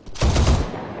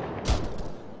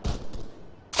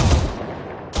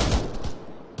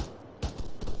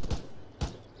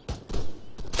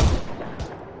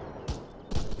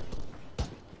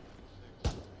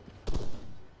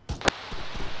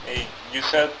 Hey, you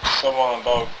said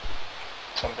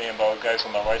something about guys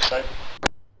on the right side?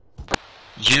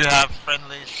 You have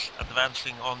friendlies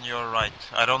advancing on your right.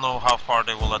 I don't know how far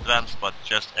they will advance, but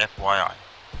just FYI.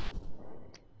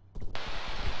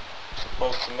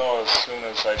 Supposed to know as soon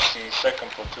as I see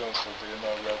second platoon, so do you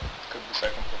know that could be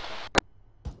second platoon?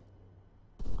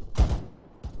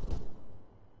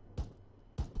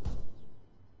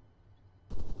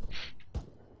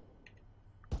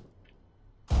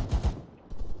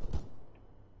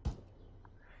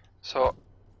 So,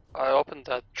 I opened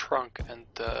that trunk and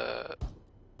the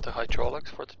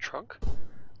hydraulics for the trunk.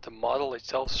 The model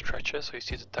itself stretches, so you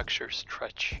see the texture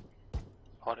stretch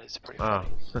on it. It's pretty funny.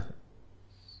 I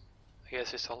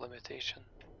guess it's a limitation.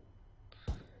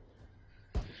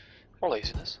 Or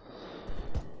laziness.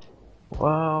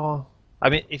 Well, I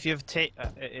mean, if you do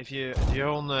you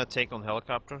own take on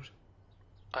helicopters?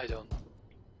 I don't.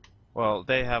 Well,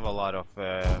 they have a lot of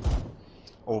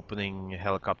opening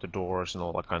helicopter doors and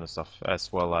all that kind of stuff,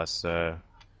 as well as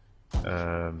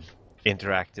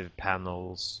interactive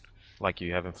panels like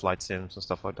you have in flight sims and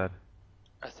stuff like that.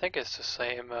 I think it's the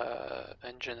same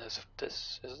engine as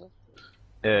this, isn't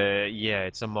it? Yeah,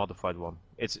 it's a modified one.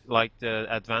 It's like the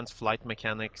advanced flight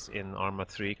mechanics in Arma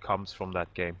 3 comes from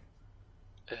that game.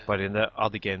 But in the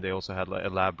other game they also had like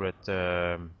elaborate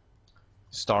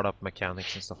startup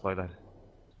mechanics and stuff like that.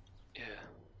 Yeah.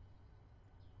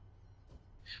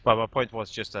 But my point was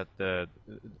just that the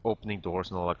opening doors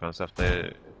and all that kind of stuff,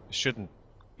 there shouldn't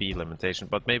be limitation.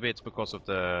 But maybe it's because of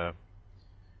the...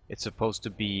 It's supposed to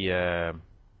be... I'm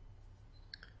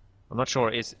not sure,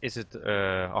 is it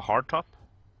a hard top?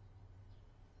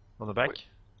 On the back?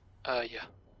 Yeah.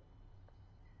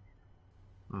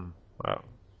 Well...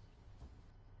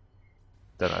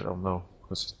 Then I don't know,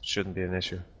 because it shouldn't be an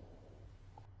issue.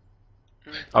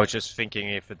 I was just thinking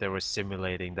if they were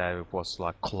simulating that it was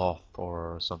like cloth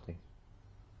or something.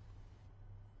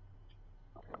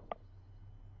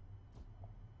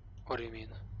 What do you mean?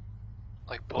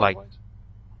 Like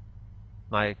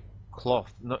like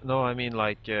cloth? No, I mean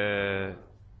like a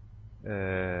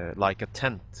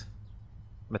tent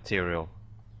material,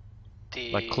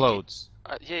 like clothes.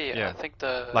 Yeah, I think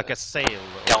the... Like a sail.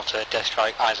 Delta, Death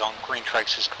Strike, eyes on, green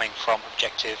tracers coming from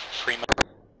objective 3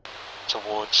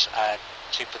 towards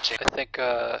 2 platoon. I think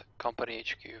company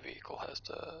HQ vehicle has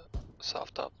the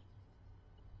soft top.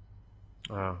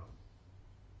 Oh.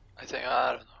 I think,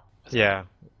 I don't know. Yeah.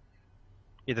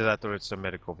 Either that or it's a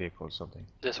medical vehicle or something.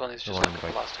 This one is just like like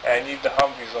a plastic. I need the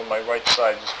Humvees on my right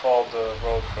side. Just follow the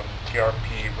road from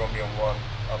TRP Romeo 1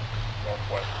 up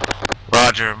northwest.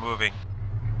 Roger, moving.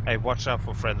 Hey, watch out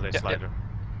for friendlies later.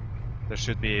 There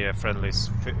should be friendlies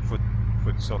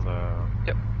foots on the...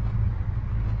 Yep.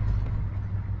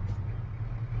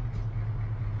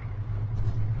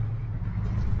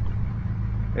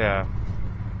 Yeah.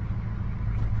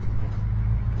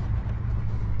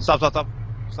 Stop.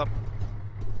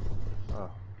 Oh.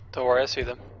 Don't worry, I see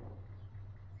them.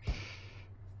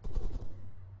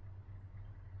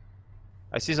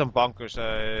 I see some bunkers,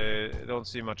 I don't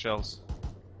see much else.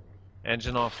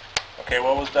 Engine off. Okay,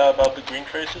 what was that about the green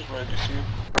tracers? Where did you see them?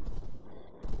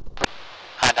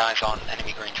 Had eyes on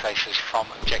enemy green tracers from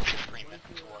objective 3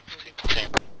 towards 2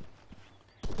 platoon.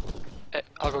 Hey,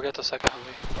 I'll go get the second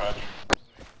Humvee. Roger.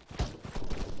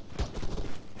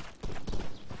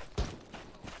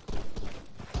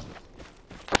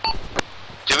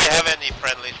 Do we have any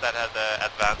friendlies that have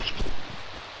advanced?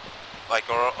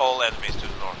 all enemies to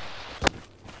the north.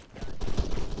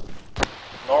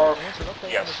 North,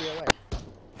 yes.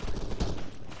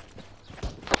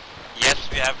 Yes,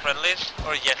 we have friendlies,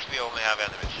 or yes, we only have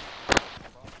enemies?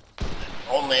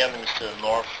 Only enemies to the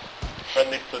north.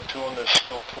 Friendly platoon is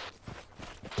still...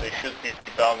 They should be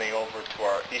bounding over to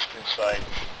our eastern side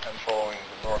and following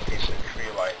the northeastern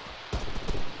tree line.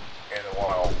 In a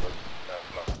while, but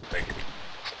not big.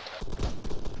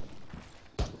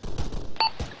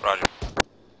 Roger.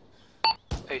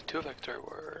 Hey, 2 Victor,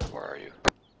 where are you?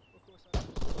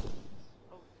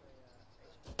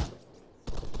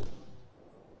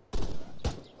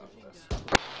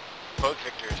 Both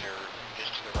Victors are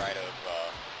just to the right of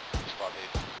Squad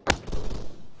Lead.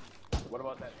 What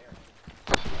about that air?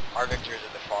 Our Victor is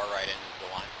at the far right end of the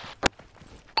line.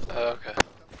 Okay.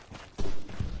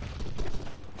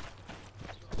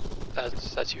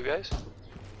 That's you guys?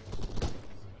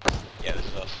 Yeah, this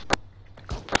is us.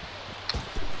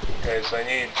 Okay, so I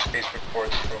need space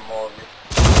reports from all of you.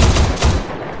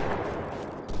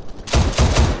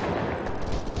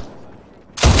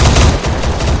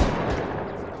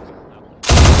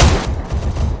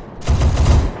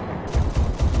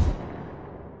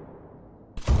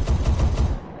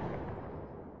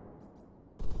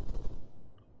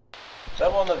 Is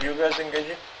that one of you guys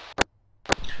engaging?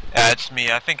 Yeah, it's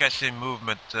me. I think I see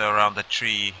movement around the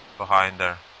tree behind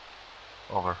there.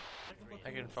 Over. I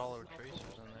can follow tracers in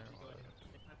there.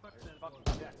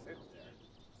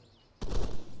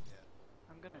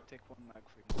 I'm gonna take 1 mag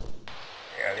for you.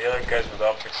 Yeah, the other guys with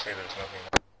optics say there's nothing.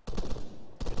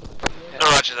 No,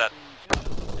 roger that.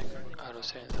 I don't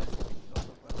see anything.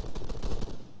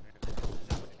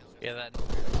 Yeah, that.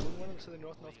 One to the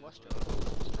northwest.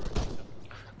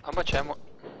 How much ammo?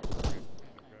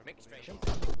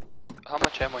 How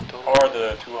much ammo in total? Or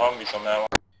the 2 Humvees on that one.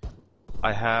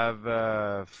 I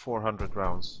have 400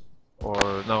 rounds.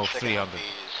 Or no, 300.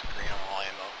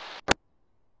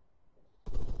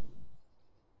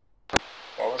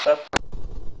 What was that?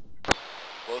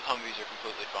 Both Humvees are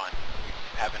completely fine. We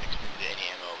haven't expended any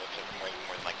ammo, except for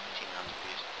more than like 15 rounds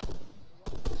apiece.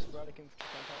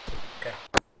 Okay.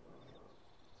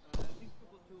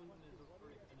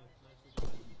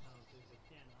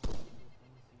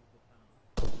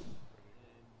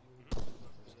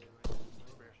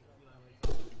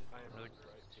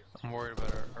 I'm worried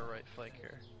about our right flank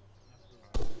here.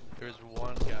 There's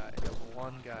one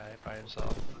guy by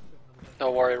himself.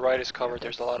 Don't worry, right is covered.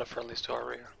 There's a lot of friendlies to our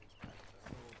rear.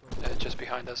 Just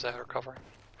behind us that are covering.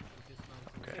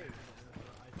 Okay.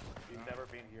 You've never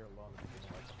been here alone.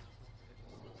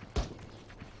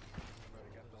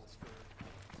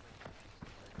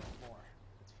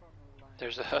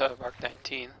 There's a Mark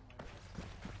 19.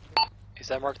 Is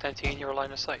that Mark 19 your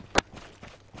line of sight?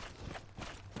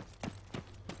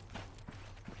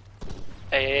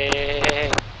 Hey.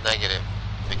 Negative.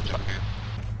 Victor 2.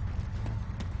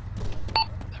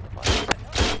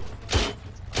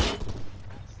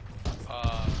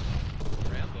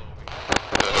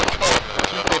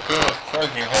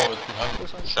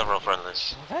 Several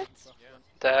friendlies. What?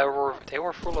 They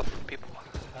were full of people.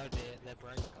 How did they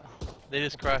break? They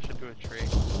just crashed into a tree.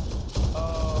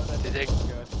 Oh, that did they?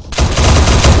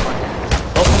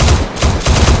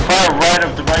 Fire right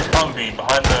of the right Humvee,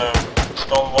 behind the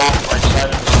stone wall, right side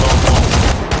of the stone wall.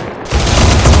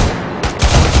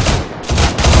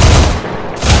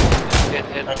 Hit.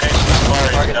 Okay, so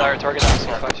Target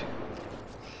C5.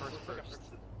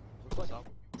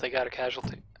 They got a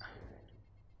casualty.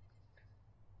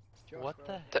 What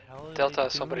the hell are Delta, they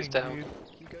somebody's doing,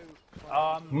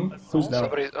 down. Who's down?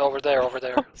 Somebody's over there.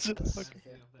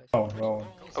 Oh, no.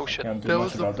 Oh shit. Can't do That much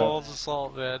was the about balls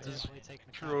assault, man. Just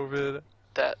drove in.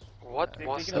 What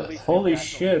was that? Holy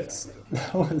shit.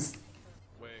 That was...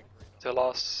 They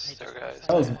lost their guys.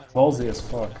 That was ballsy as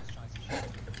fuck.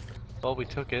 Well, we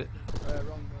took it.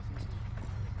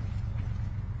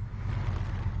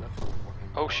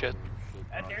 Oh shit.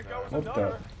 What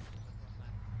the?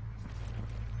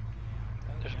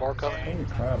 There's more coming. Holy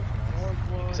crap.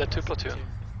 Is that 2 platoon?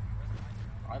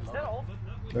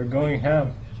 They're going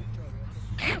ham.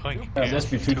 Yeah, it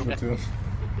must be 2 platoon.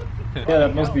 Yeah,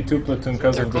 that must be 2 platoon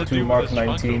because of the 2 Mark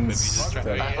 19s.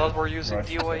 I thought we're using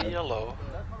DOA yellow.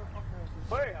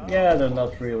 Yeah, they're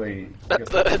not really...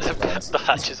 The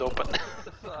hatch is open.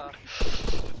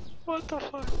 What the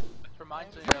fuck?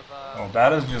 Reminds me of Oh,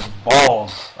 that is just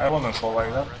balls. I wouldn't fall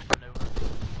like that.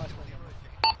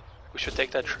 We should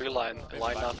take that tree line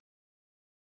up